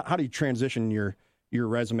 How do you transition your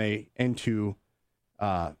resume into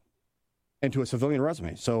a civilian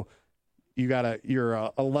resume? So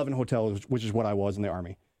you're 11 hotels, which is what I was in the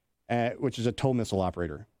Army, which is a tow missile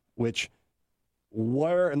operator,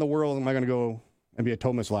 where in the world am I going to go and be a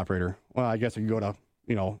tow missile operator? Well, I guess I could go to,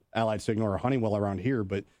 Allied Signal or Honeywell around here,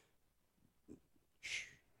 but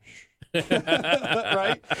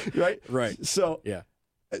right. So yeah,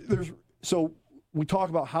 so we talk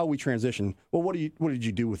about how we transition. Well, what did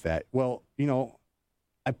you do with that? Well,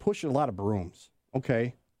 I pushed a lot of brooms.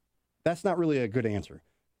 Okay, that's not really a good answer.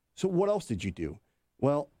 So what else did you do?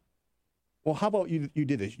 Well, how about you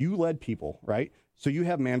did this? You led people, right? So you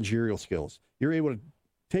have managerial skills. You're able to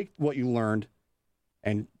take what you learned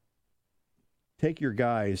and take your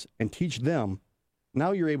guys and teach them.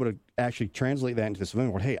 Now you're able to actually translate that into the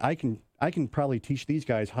civilian world. Hey, I can probably teach these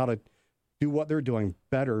guys how to do what they're doing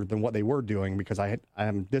better than what they were doing, because I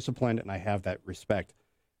am disciplined and I have that respect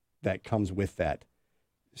that comes with that.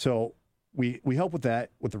 So we help with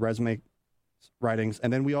that, with the resume writings,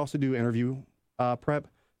 and then we also do interview prep.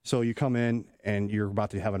 So you come in and you're about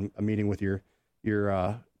to have a meeting with your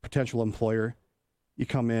potential employer. You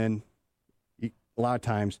come in, a lot of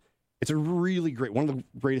times, it's a really great, one of the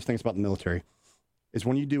greatest things about the military is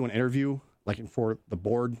when you do an interview, like for the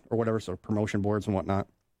board or whatever, so promotion boards and whatnot,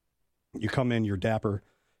 you come in, you're dapper,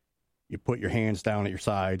 you put your hands down at your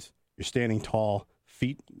sides, you're standing tall,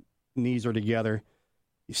 knees are together,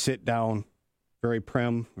 you sit down, very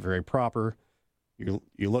prim, very proper, you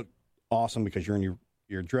look awesome because you're in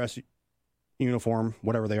your dress uniform,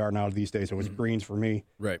 whatever they are now these days. It was greens for me.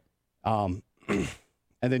 Right. And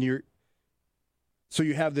then so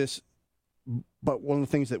you have this, but one of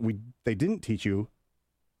the things that they didn't teach you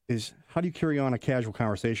is how do you carry on a casual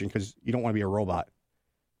conversation, because you don't want to be a robot.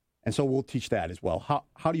 And so we'll teach that as well.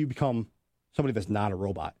 How do you become somebody that's not a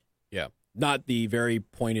robot? Yeah. Not the very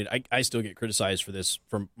pointed, I still get criticized for this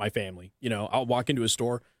from my family. I'll walk into a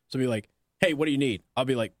store, somebody like, hey, what do you need? I'll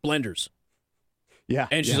be like, blenders. Yeah.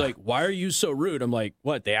 And she's like, why are you so rude? I'm like,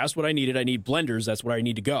 what? They asked what I needed. I need blenders. That's where I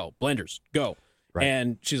need to go. Blenders, go. Right.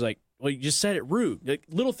 And she's like, well, you just said it rude. Like,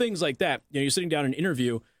 little things like that. You're sitting down in an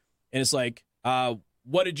interview, and it's like,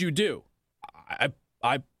 what did you do?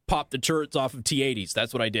 I popped the turrets off of T-80s.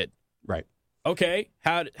 That's what I did. Right. Okay.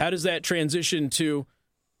 How does that transition to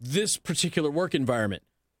this particular work environment?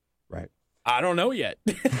 Right. I don't know yet.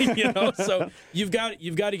 So you've got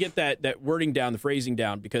to get that wording down, the phrasing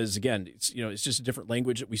down, because again, it's just a different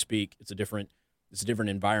language that we speak. It's a different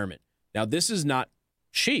environment. Now, this is not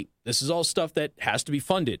cheap. This is all stuff that has to be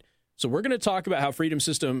funded. So we're going to talk about how Freedom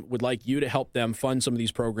System would like you to help them fund some of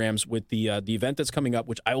these programs with the event that's coming up,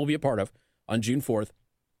 which I will be a part of on June 4th.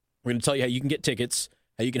 We're going to tell you how you can get tickets,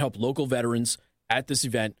 how you can help local veterans at this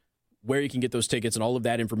event, where you can get those tickets, and all of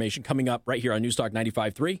that information coming up right here on Newstalk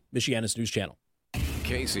 95.3, Michiana's news channel.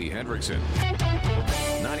 Casey Hendrickson,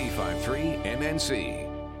 95.3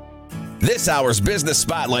 MNC. This hour's Business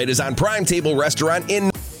Spotlight is on Prime Table Restaurant in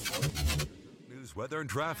News, weather, and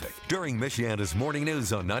traffic during Michiana's Morning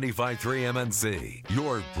News on 95.3 MNC,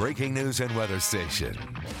 your breaking news and weather station.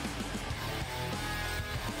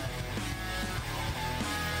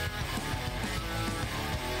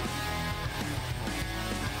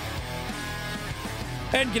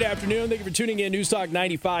 And good afternoon. Thank you for tuning in. Newstalk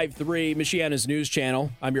 95.3, Michiana's news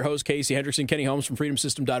channel. I'm your host, Casey Hendrickson. Kenny Holmes from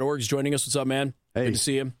freedomsystem.org is joining us. What's up, man? Hey. Good to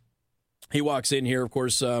see him. He walks in here. Of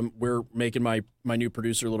course, we're making my new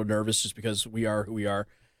producer a little nervous just because we are who we are.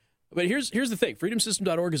 But here's the thing.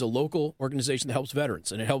 freedomsystem.org is a local organization that helps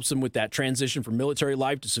veterans, and it helps them with that transition from military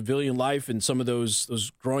life to civilian life and some of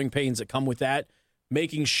those growing pains that come with that,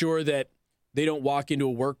 making sure that they don't walk into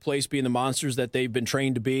a workplace being the monsters that they've been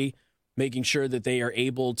trained to be, making sure that they are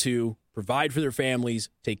able to provide for their families,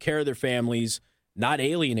 take care of their families, not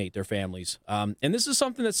alienate their families. And this is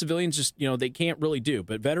something that civilians just, they can't really do.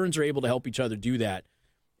 But veterans are able to help each other do that.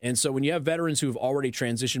 And so when you have veterans who have already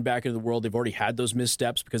transitioned back into the world, they've already had those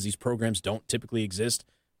missteps because these programs don't typically exist,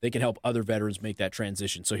 they can help other veterans make that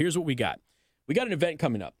transition. So here's what we got. We got an event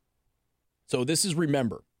coming up. So this is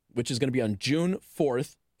Remember, which is going to be on June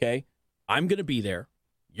 4th, okay? I'm going to be there.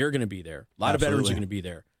 You're going to be there. A lot of veterans are going to be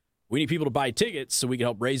there. We need people to buy tickets so we can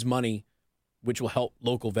help raise money, which will help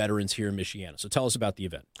local veterans here in Michiana. So tell us about the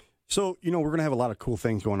event. So, we're going to have a lot of cool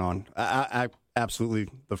things going on. I absolutely,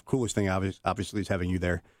 the coolest thing obviously is having you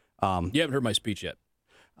there. You haven't heard my speech yet.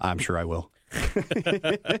 I'm sure I will.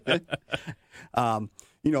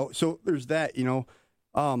 So there's that,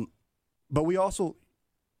 but we also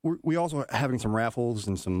are having some raffles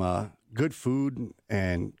and some good food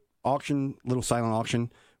and little silent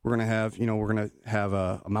auction. We're going to have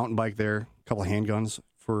a mountain bike there, a couple of handguns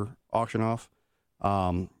for auction off,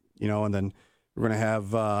 and then we're going to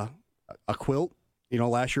have a quilt.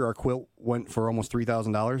 Last year our quilt went for almost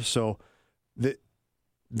 $3,000. So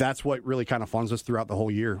that's what really kind of funds us throughout the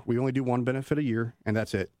whole year. We only do one benefit a year, and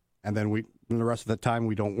that's it. And then the rest of the time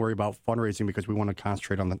we don't worry about fundraising because we want to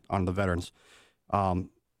concentrate on the veterans.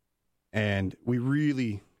 And we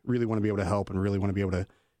really, really want to be able to help and really want to be able to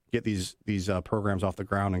get these programs off the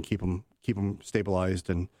ground and keep them stabilized.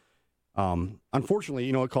 And unfortunately,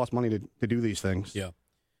 it costs money to do these things. Yeah.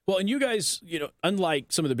 Well, and you guys,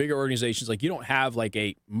 unlike some of the bigger organizations, like you don't have like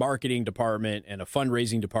a marketing department and a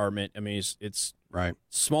fundraising department. I mean, it's right.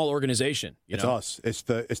 Small organization. It's us. It's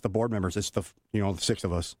the board members. It's the 6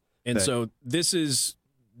 of us. And so this is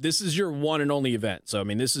your one and only event. So I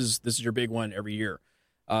mean, this is your big one every year.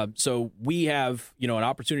 So we have an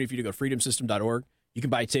opportunity for you to go to freedomsystem.org. You can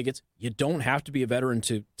buy tickets. You don't have to be a veteran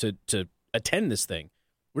to attend this thing.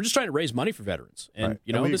 We're just trying to raise money for veterans, and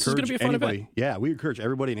right. This is going to be a fun event. Yeah, we encourage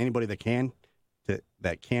everybody and anybody that can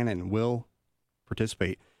and will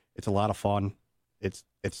participate. It's a lot of fun. It's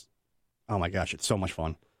oh my gosh, it's so much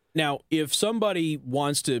fun. Now, if somebody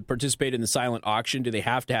wants to participate in the silent auction, do they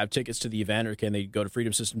have to have tickets to the event, or can they go to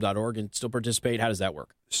freedomsystem.org and still participate? How does that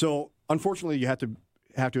work? So, unfortunately, you have to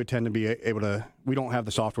attend to be able to. We don't have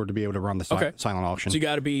the software to be able to run the silent auction. So you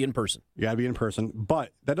got to be in person. You got to be in person,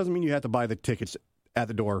 but that doesn't mean you have to buy the tickets at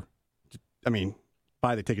the door.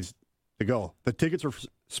 Buy the tickets to go. The tickets are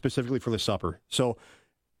specifically for the supper. So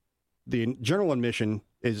the general admission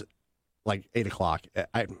is like 8:00.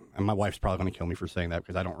 And my wife's probably going to kill me for saying that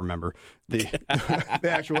because I don't remember the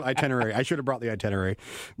actual itinerary. I should have brought the itinerary,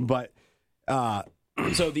 but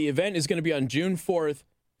so the event is going to be on June 4th,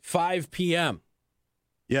 5 p.m.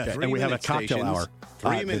 Yes, and we have a cocktail hour.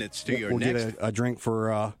 3 minutes to your next. We'll get a drink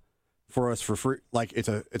for us for free. Like it's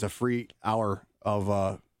a free hour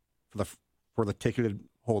of for the ticketed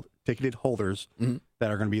holders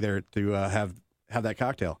that are going to be there to have that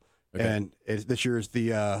cocktail. Okay. And this year is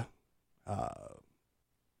the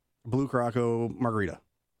Blue Caraco Margarita.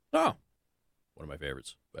 Oh, one of my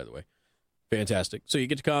favorites, by the way. Fantastic. So you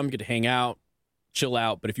get to come, get to hang out, chill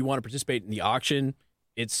out. But if you want to participate in the auction,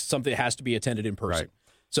 it's something that has to be attended in person. Right.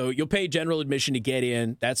 So you'll pay general admission to get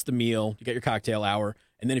in. That's the meal. You get your cocktail hour.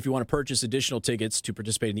 And then if you want to purchase additional tickets to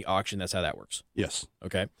participate in the auction, that's how that works. Yes.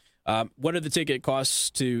 Okay. What are the ticket costs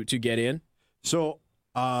to get in? So,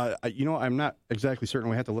 I'm not exactly certain.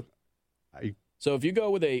 We have to look. So if you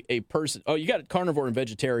go with a person, you got a carnivore and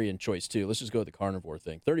vegetarian choice too. Let's just go with the carnivore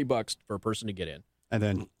thing. $30 for a person to get in. And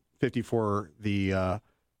then $50 for the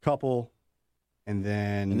couple. And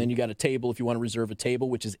then you got a table if you want to reserve a table,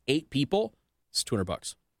 which is 8 people. It's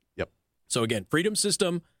 $200. Yep. So again,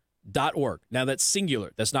 freedomsystem.org. Now that's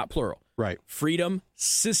singular. That's not plural. Right.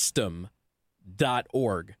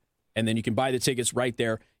 freedomsystem.org. And then you can buy the tickets right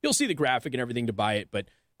there. You'll see the graphic and everything to buy it. But,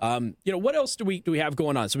 what else do we have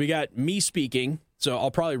going on? So we got me speaking. So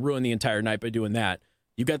I'll probably ruin the entire night by doing that.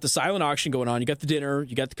 You've got the silent auction going on. You got the dinner.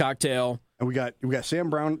 You got the cocktail. And we got Sam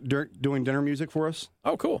Brown doing dinner music for us.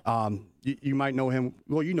 Oh, cool. You might know him.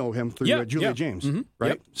 Well, you know him through Julia James,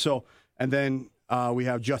 right? Yep. So, and then we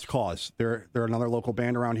have Just Cause. They're another local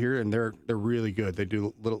band around here, and they're really good. They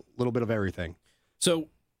do a little bit of everything. So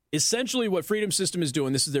essentially what Freedom System is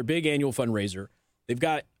doing, this is their big annual fundraiser. They've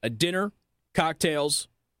got a dinner, cocktails,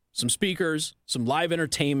 some speakers, some live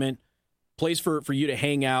entertainment, place for you to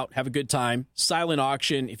hang out, have a good time, silent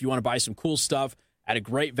auction if you want to buy some cool stuff at a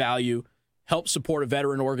great value, help support a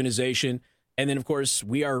veteran organization. And then, of course,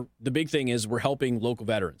 the big thing is we're helping local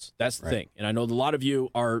veterans. That's the thing. And I know a lot of you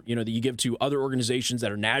are, that you give to other organizations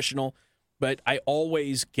that are national, but I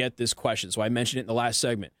always get this question. So I mentioned it in the last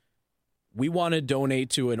segment. We want to donate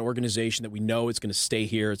to an organization that we know it's going to stay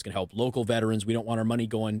here. It's going to help local veterans. We don't want our money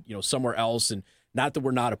going, somewhere else. And not that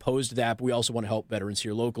we're not opposed to that, but we also want to help veterans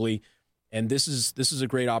here locally. And this is a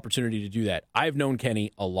great opportunity to do that. I've known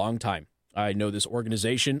Kenny a long time, I know this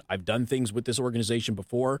organization. I've done things with this organization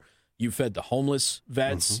before. You fed the homeless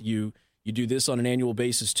vets. You do this on an annual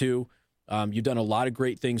basis too. You've done a lot of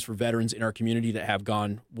great things for veterans in our community that have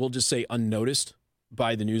gone, we'll just say, unnoticed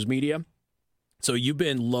by the news media. So you've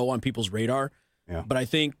been low on people's radar. Yeah. But I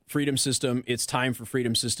think Freedom System, it's time for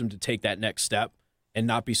Freedom System to take that next step and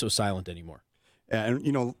not be so silent anymore.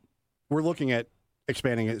 And, we're looking at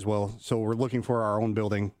expanding it as well. So we're looking for our own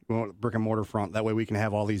building, we want a brick and mortar front. That way we can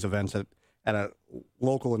have all these events at a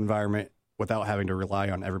local environment without having to rely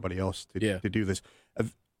on everybody else to do this.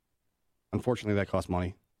 Unfortunately, that costs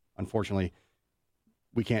money. Unfortunately,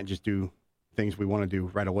 we can't just do things we want to do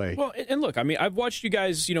right away. Well, and look, I mean, I've watched you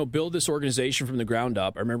guys, build this organization from the ground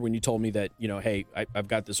up. I remember when you told me that, hey, I've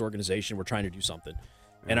got this organization, we're trying to do something.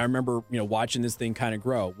 And I remember, watching this thing kind of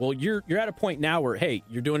grow. Well, you're at a point now where, hey,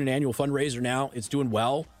 you're doing an annual fundraiser now. It's doing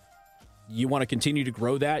well. You want to continue to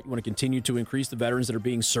grow that. You want to continue to increase the veterans that are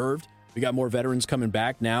being served. We got more veterans coming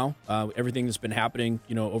back now. Everything that's been happening,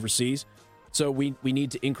 overseas. So we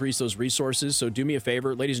need to increase those resources. So do me a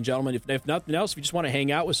favor, ladies and gentlemen, if nothing else, if you just want to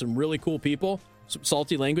hang out with some really cool people, some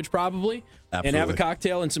salty language probably, and have a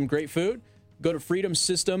cocktail and some great food, go to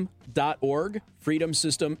freedomsystem.org,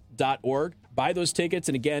 freedomsystem.org. Buy those tickets.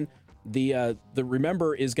 And again, the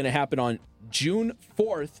Remember is going to happen on June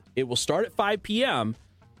 4th. It will start at 5 p.m.,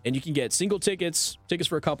 and you can get single tickets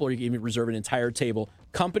for a couple, or you can even reserve an entire table.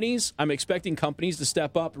 Companies, I'm expecting companies to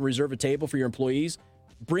step up and reserve a table for your employees.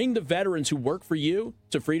 Bring the veterans who work for you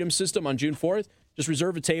to Freedom System on June 4th. Just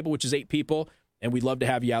reserve a table, which is 8 people, and we'd love to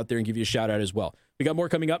have you out there and give you a shout-out as well. We got more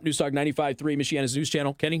coming up. News Talk 95.3, Michiana's news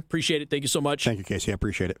channel. Kenny, appreciate it. Thank you so much. Thank you, Casey. I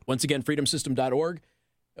appreciate it. Once again, freedomsystem.org.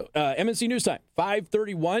 MNC News Time,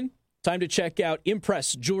 5:31. Time to check out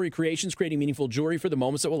Impress Jewelry Creations, creating meaningful jewelry for the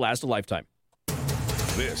moments that will last a lifetime.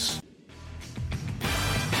 This.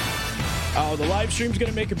 Oh, the live stream's going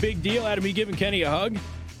to make a big deal out of me giving Kenny a hug.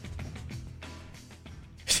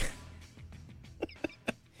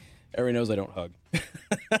 Everyone knows I don't hug.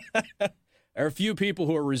 There are a few people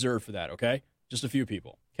who are reserved for that, okay? Just a few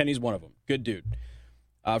people. Kenny's one of them. Good dude.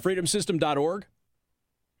 Freedomsystem.org.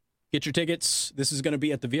 Get your tickets. This is going to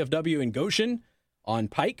be at the VFW in Goshen on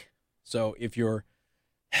Pike. So if you're...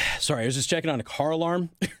 Sorry, I was just checking on a car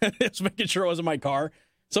alarm. Just making sure it wasn't my car.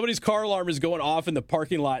 Somebody's car alarm is going off in the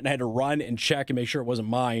parking lot, and I had to run and check and make sure it wasn't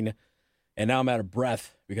mine. And now I'm out of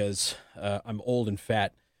breath because I'm old and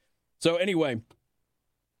fat. So anyway...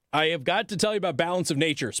 I have got to tell you about Balance of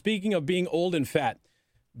Nature. Speaking of being old and fat,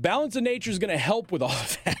 Balance of Nature is going to help with all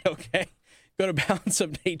of that, okay? Go to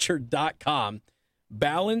balanceofnature.com.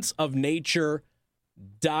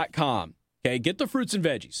 Balanceofnature.com. Okay, get the fruits and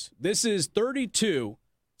veggies. This is 32.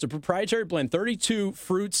 It's a proprietary blend, 32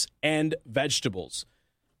 fruits and vegetables.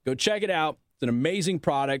 Go check it out. It's an amazing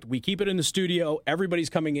product. We keep it in the studio. Everybody's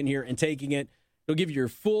coming in here and taking it. It'll give you your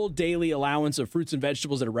full daily allowance of fruits and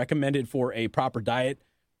vegetables that are recommended for a proper diet.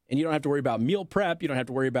 And you don't have to worry about meal prep. You don't have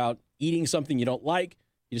to worry about eating something you don't like.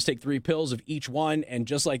 You just take 3 pills of each one, and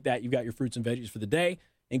just like that, you've got your fruits and veggies for the day,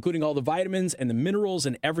 including all the vitamins and the minerals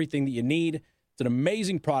and everything that you need. It's an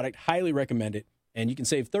amazing product. Highly recommend it. And you can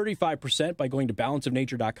save 35% by going to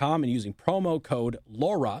balanceofnature.com and using promo code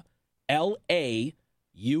LAURA, L-A-U-R-A.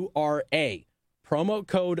 Promo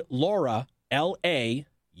code LAURA, L-A-U-R-A.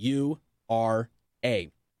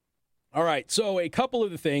 All right, so a couple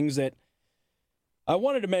of the things that I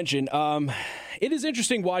wanted to mention, it is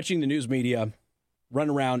interesting watching the news media run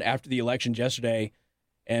around after the election yesterday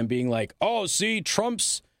and being like, oh, see,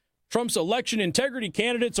 Trump's election integrity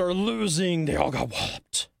candidates are losing. They all got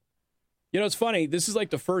walloped. It's funny. This is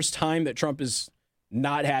like the first time that Trump has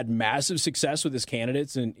not had massive success with his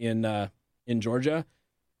candidates in Georgia.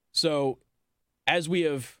 So as we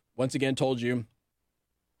have once again told you,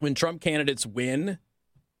 when Trump candidates win,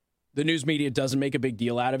 the news media doesn't make a big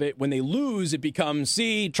deal out of it. When they lose, it becomes,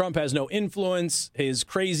 see, Trump has no influence. His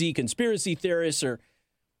crazy conspiracy theorists are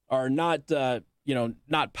not,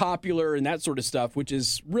 not popular and that sort of stuff, which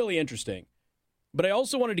is really interesting. But I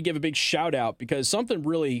also wanted to give a big shout out because something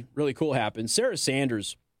really, really cool happened. Sarah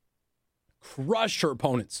Sanders crushed her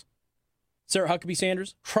opponents. Sarah Huckabee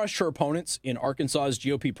Sanders crushed her opponents in Arkansas's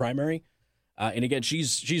GOP primary. And again,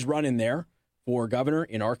 she's running there for governor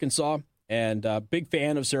in Arkansas. And big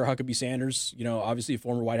fan of Sarah Huckabee Sanders. Obviously a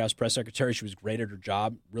former White House press secretary. She was great at her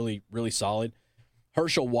job. Really, really solid.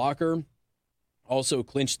 Herschel Walker also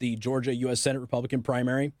clinched the Georgia U.S. Senate Republican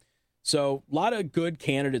primary. So a lot of good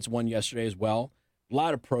candidates won yesterday as well. A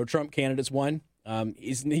lot of pro-Trump candidates won.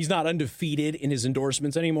 He's not undefeated in his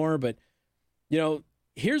endorsements anymore. But,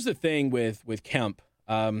 here's the thing with Kemp.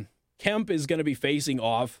 Kemp is going to be facing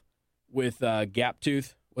off with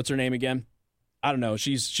Gaptooth. What's her name again? I don't know.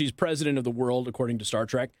 She's president of the world, according to Star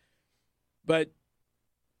Trek. But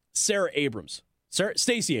Stacey Abrams.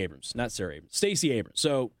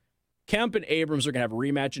 So Kemp and Abrams are going to have a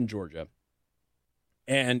rematch in Georgia.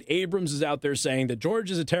 And Abrams is out there saying that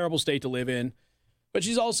Georgia is a terrible state to live in. But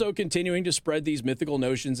she's also continuing to spread these mythical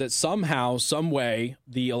notions that somehow, some way,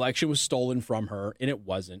 the election was stolen from her, and it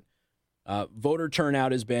wasn't. Voter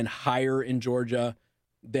turnout has been higher in Georgia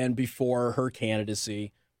than before her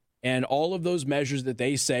candidacy. And all of those measures that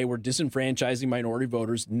they say were disenfranchising minority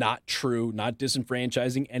voters, not true, not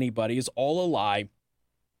disenfranchising anybody, is all a lie.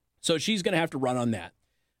 So she's going to have to run on that.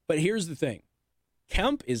 But here's the thing.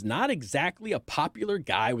 Kemp is not exactly a popular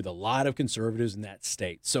guy with a lot of conservatives in that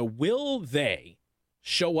state. So will they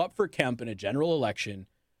show up for Kemp in a general election,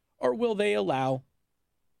 or will they allow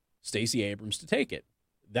Stacey Abrams to take it?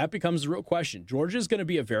 That becomes the real question. Georgia is going to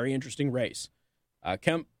be a very interesting race.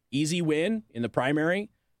 Kemp, easy win in the primary,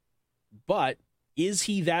 but is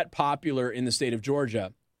he that popular in the state of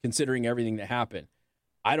Georgia, considering everything that happened?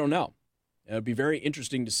 I don't know. It would be very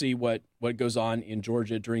interesting to see what goes on in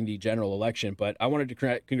Georgia during the general election. But I wanted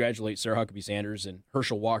to congratulate Sarah Huckabee Sanders and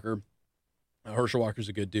Herschel Walker. Herschel Walker's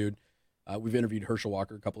a good dude. We've interviewed Herschel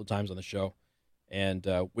Walker a couple of times on the show, and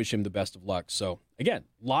wish him the best of luck. So again,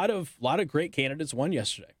 a lot of great candidates won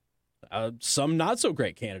yesterday. Some not so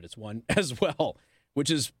great candidates won as well, which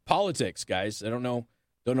is politics, guys. I don't know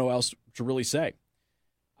what else to really say.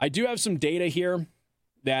 I do have some data here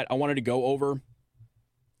that I wanted to go over.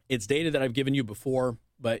 It's data that I've given you before,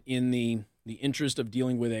 but in the interest of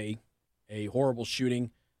dealing with a horrible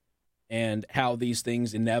shooting and how these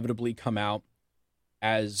things inevitably come out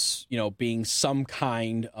as, being some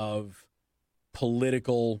kind of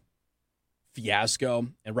political fiasco.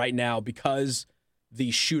 And right now, because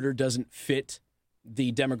the shooter doesn't fit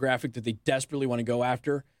the demographic that they desperately want to go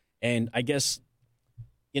after, and I guess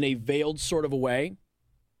in a veiled sort of a way,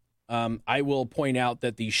 I will point out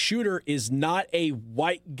that the shooter is not a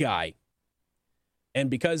white guy. And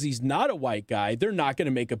because he's not a white guy, they're not going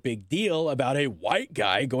to make a big deal about a white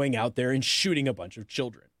guy going out there and shooting a bunch of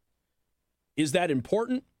children. Is that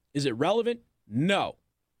important? Is it relevant? No.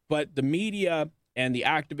 But the media and the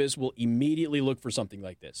activists will immediately look for something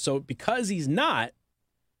like this. So because he's not,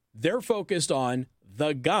 they're focused on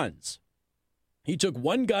the guns. He took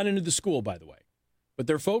one gun into the school, by the way, but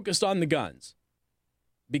they're focused on the guns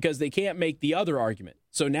because they can't make the other argument.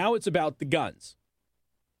 So now it's about the guns.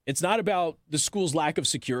 It's not about the school's lack of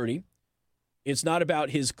security. It's not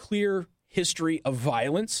about his clear history of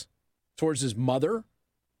violence towards his mother,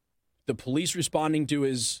 the police responding to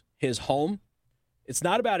his home. It's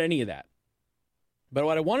not about any of that. But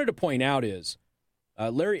what I wanted to point out is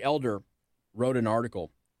Larry Elder wrote an article,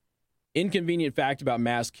 Inconvenient Fact About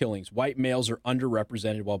Mass Killings. White males are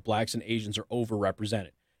underrepresented while blacks and Asians are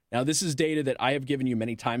overrepresented. Now, this is data that I have given you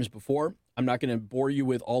many times before. I'm not going to bore you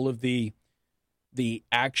with all of the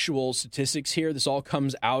actual statistics here. This all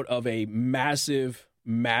comes out of a massive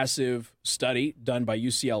study done by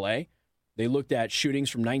UCLA. They looked at shootings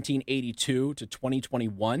from 1982 to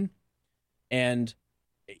 2021. And,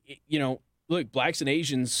 look, blacks and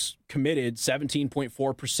Asians committed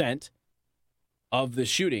 17.4% of the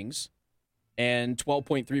shootings, and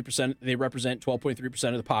 12.3%, they represent 12.3%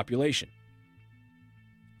 of the population.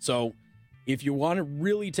 So if you want to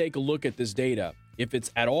really take a look at this data, if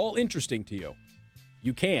it's at all interesting to you,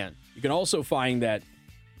 you can. You can also find that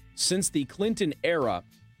since the Clinton era,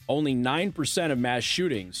 only 9% of mass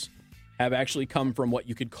shootings have actually come from what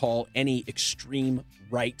you could call any extreme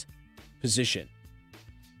right position.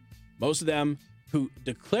 Most of them who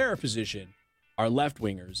declare a position are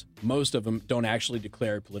left-wingers. Most of them don't actually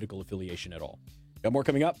declare political affiliation at all. Got more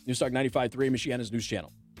coming up. Newstalk 95.3, Michiana's news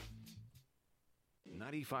channel.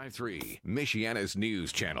 95.3, Michiana's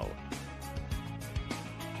news channel.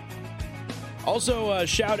 Also,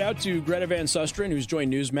 shout out to Greta Van Susteren, who's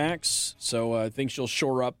joined Newsmax. So I think she'll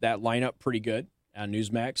shore up that lineup pretty good on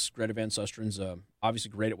Newsmax. Greta Van Susteren's obviously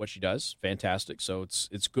great at what she does. Fantastic. So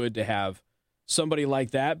it's good to have somebody like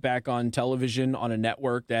that back on television on a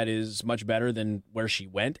network that is much better than where she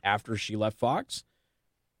went after she left Fox.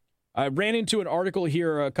 I ran into an article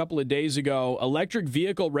here a couple of days ago. Electric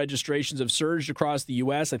vehicle registrations have surged across the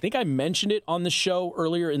U.S. I think I mentioned it on the show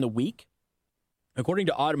earlier in the week. According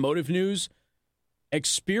to Automotive News,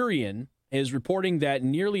 Experian is reporting that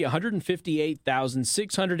nearly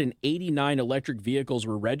 158,689 electric vehicles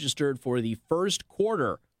were registered for the first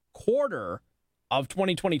quarter of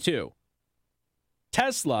 2022.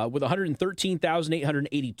 Tesla, with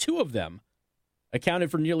 113,882 of them,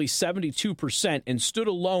 accounted for nearly 72% and stood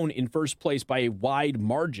alone in first place by a wide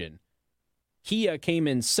margin. Kia came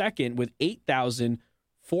in second with 8,400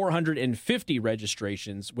 450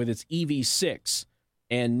 registrations with its EV6,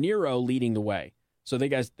 and Nero leading the way. So they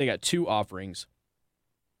got two offerings.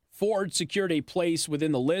 Ford secured a place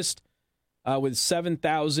within the list with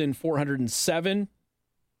 7,407,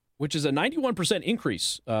 which is a 91%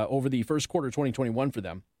 increase over the first quarter of 2021 for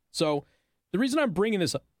them. So the reason I'm bringing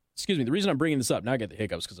this up, now I get the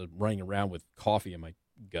hiccups because I'm running around with coffee in my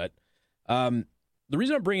gut. The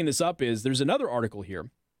reason I'm bringing this up is there's another article here.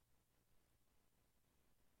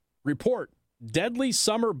 Report, deadly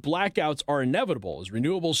summer blackouts are inevitable as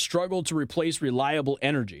renewables struggle to replace reliable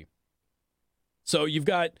energy. So you've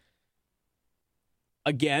got,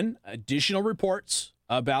 again, additional reports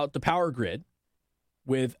about the power grid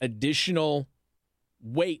with additional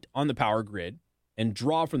weight on the power grid and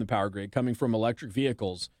draw from the power grid coming from electric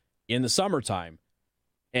vehicles in the summertime.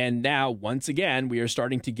 And now, once again, we are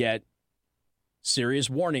starting to get serious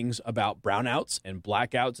warnings about brownouts and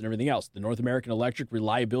blackouts and everything else. The North American Electric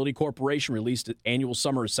Reliability Corporation released an annual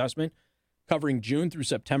summer assessment covering June through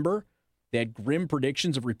September. They had grim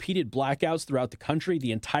predictions of repeated blackouts throughout the country.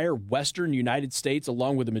 The entire western United States,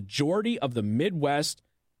 along with a majority of the Midwest,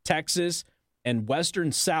 Texas, and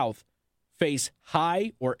western South, face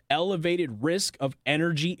high or elevated risk of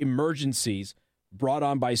energy emergencies brought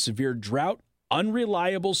on by severe drought,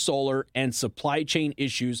 unreliable solar, and supply chain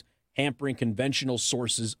issues hampering conventional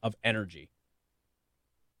sources of energy.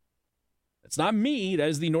 That's not me. That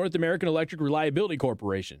is the North American Electric Reliability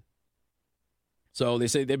Corporation. So they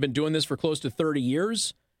say they've been doing this for close to 30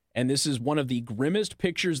 years, and this is one of the grimmest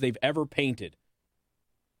pictures they've ever painted.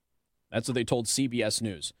 That's what they told CBS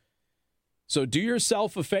News. So do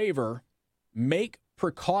yourself a favor, make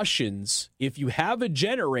precautions. If you have a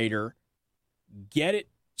generator, get it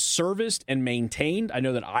serviced and maintained. I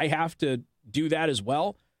know that I have to do that as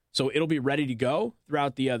well. So it'll be ready to go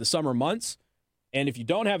throughout the summer months. And if you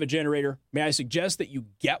don't have a generator, may I suggest that you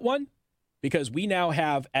get one? Because we now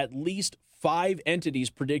have at least 5 entities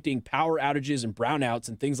predicting power outages and brownouts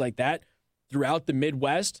and things like that throughout the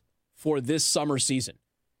Midwest for this summer season.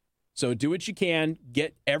 So do what you can.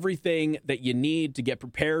 Get everything that you need to get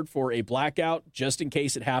prepared for a blackout just in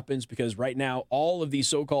case it happens, because right now all of these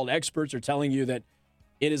so-called experts are telling you that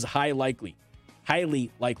it is highly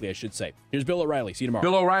likely, I should say. Here's Bill O'Reilly. See you tomorrow.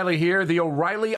 Bill O'Reilly here. The O'Reilly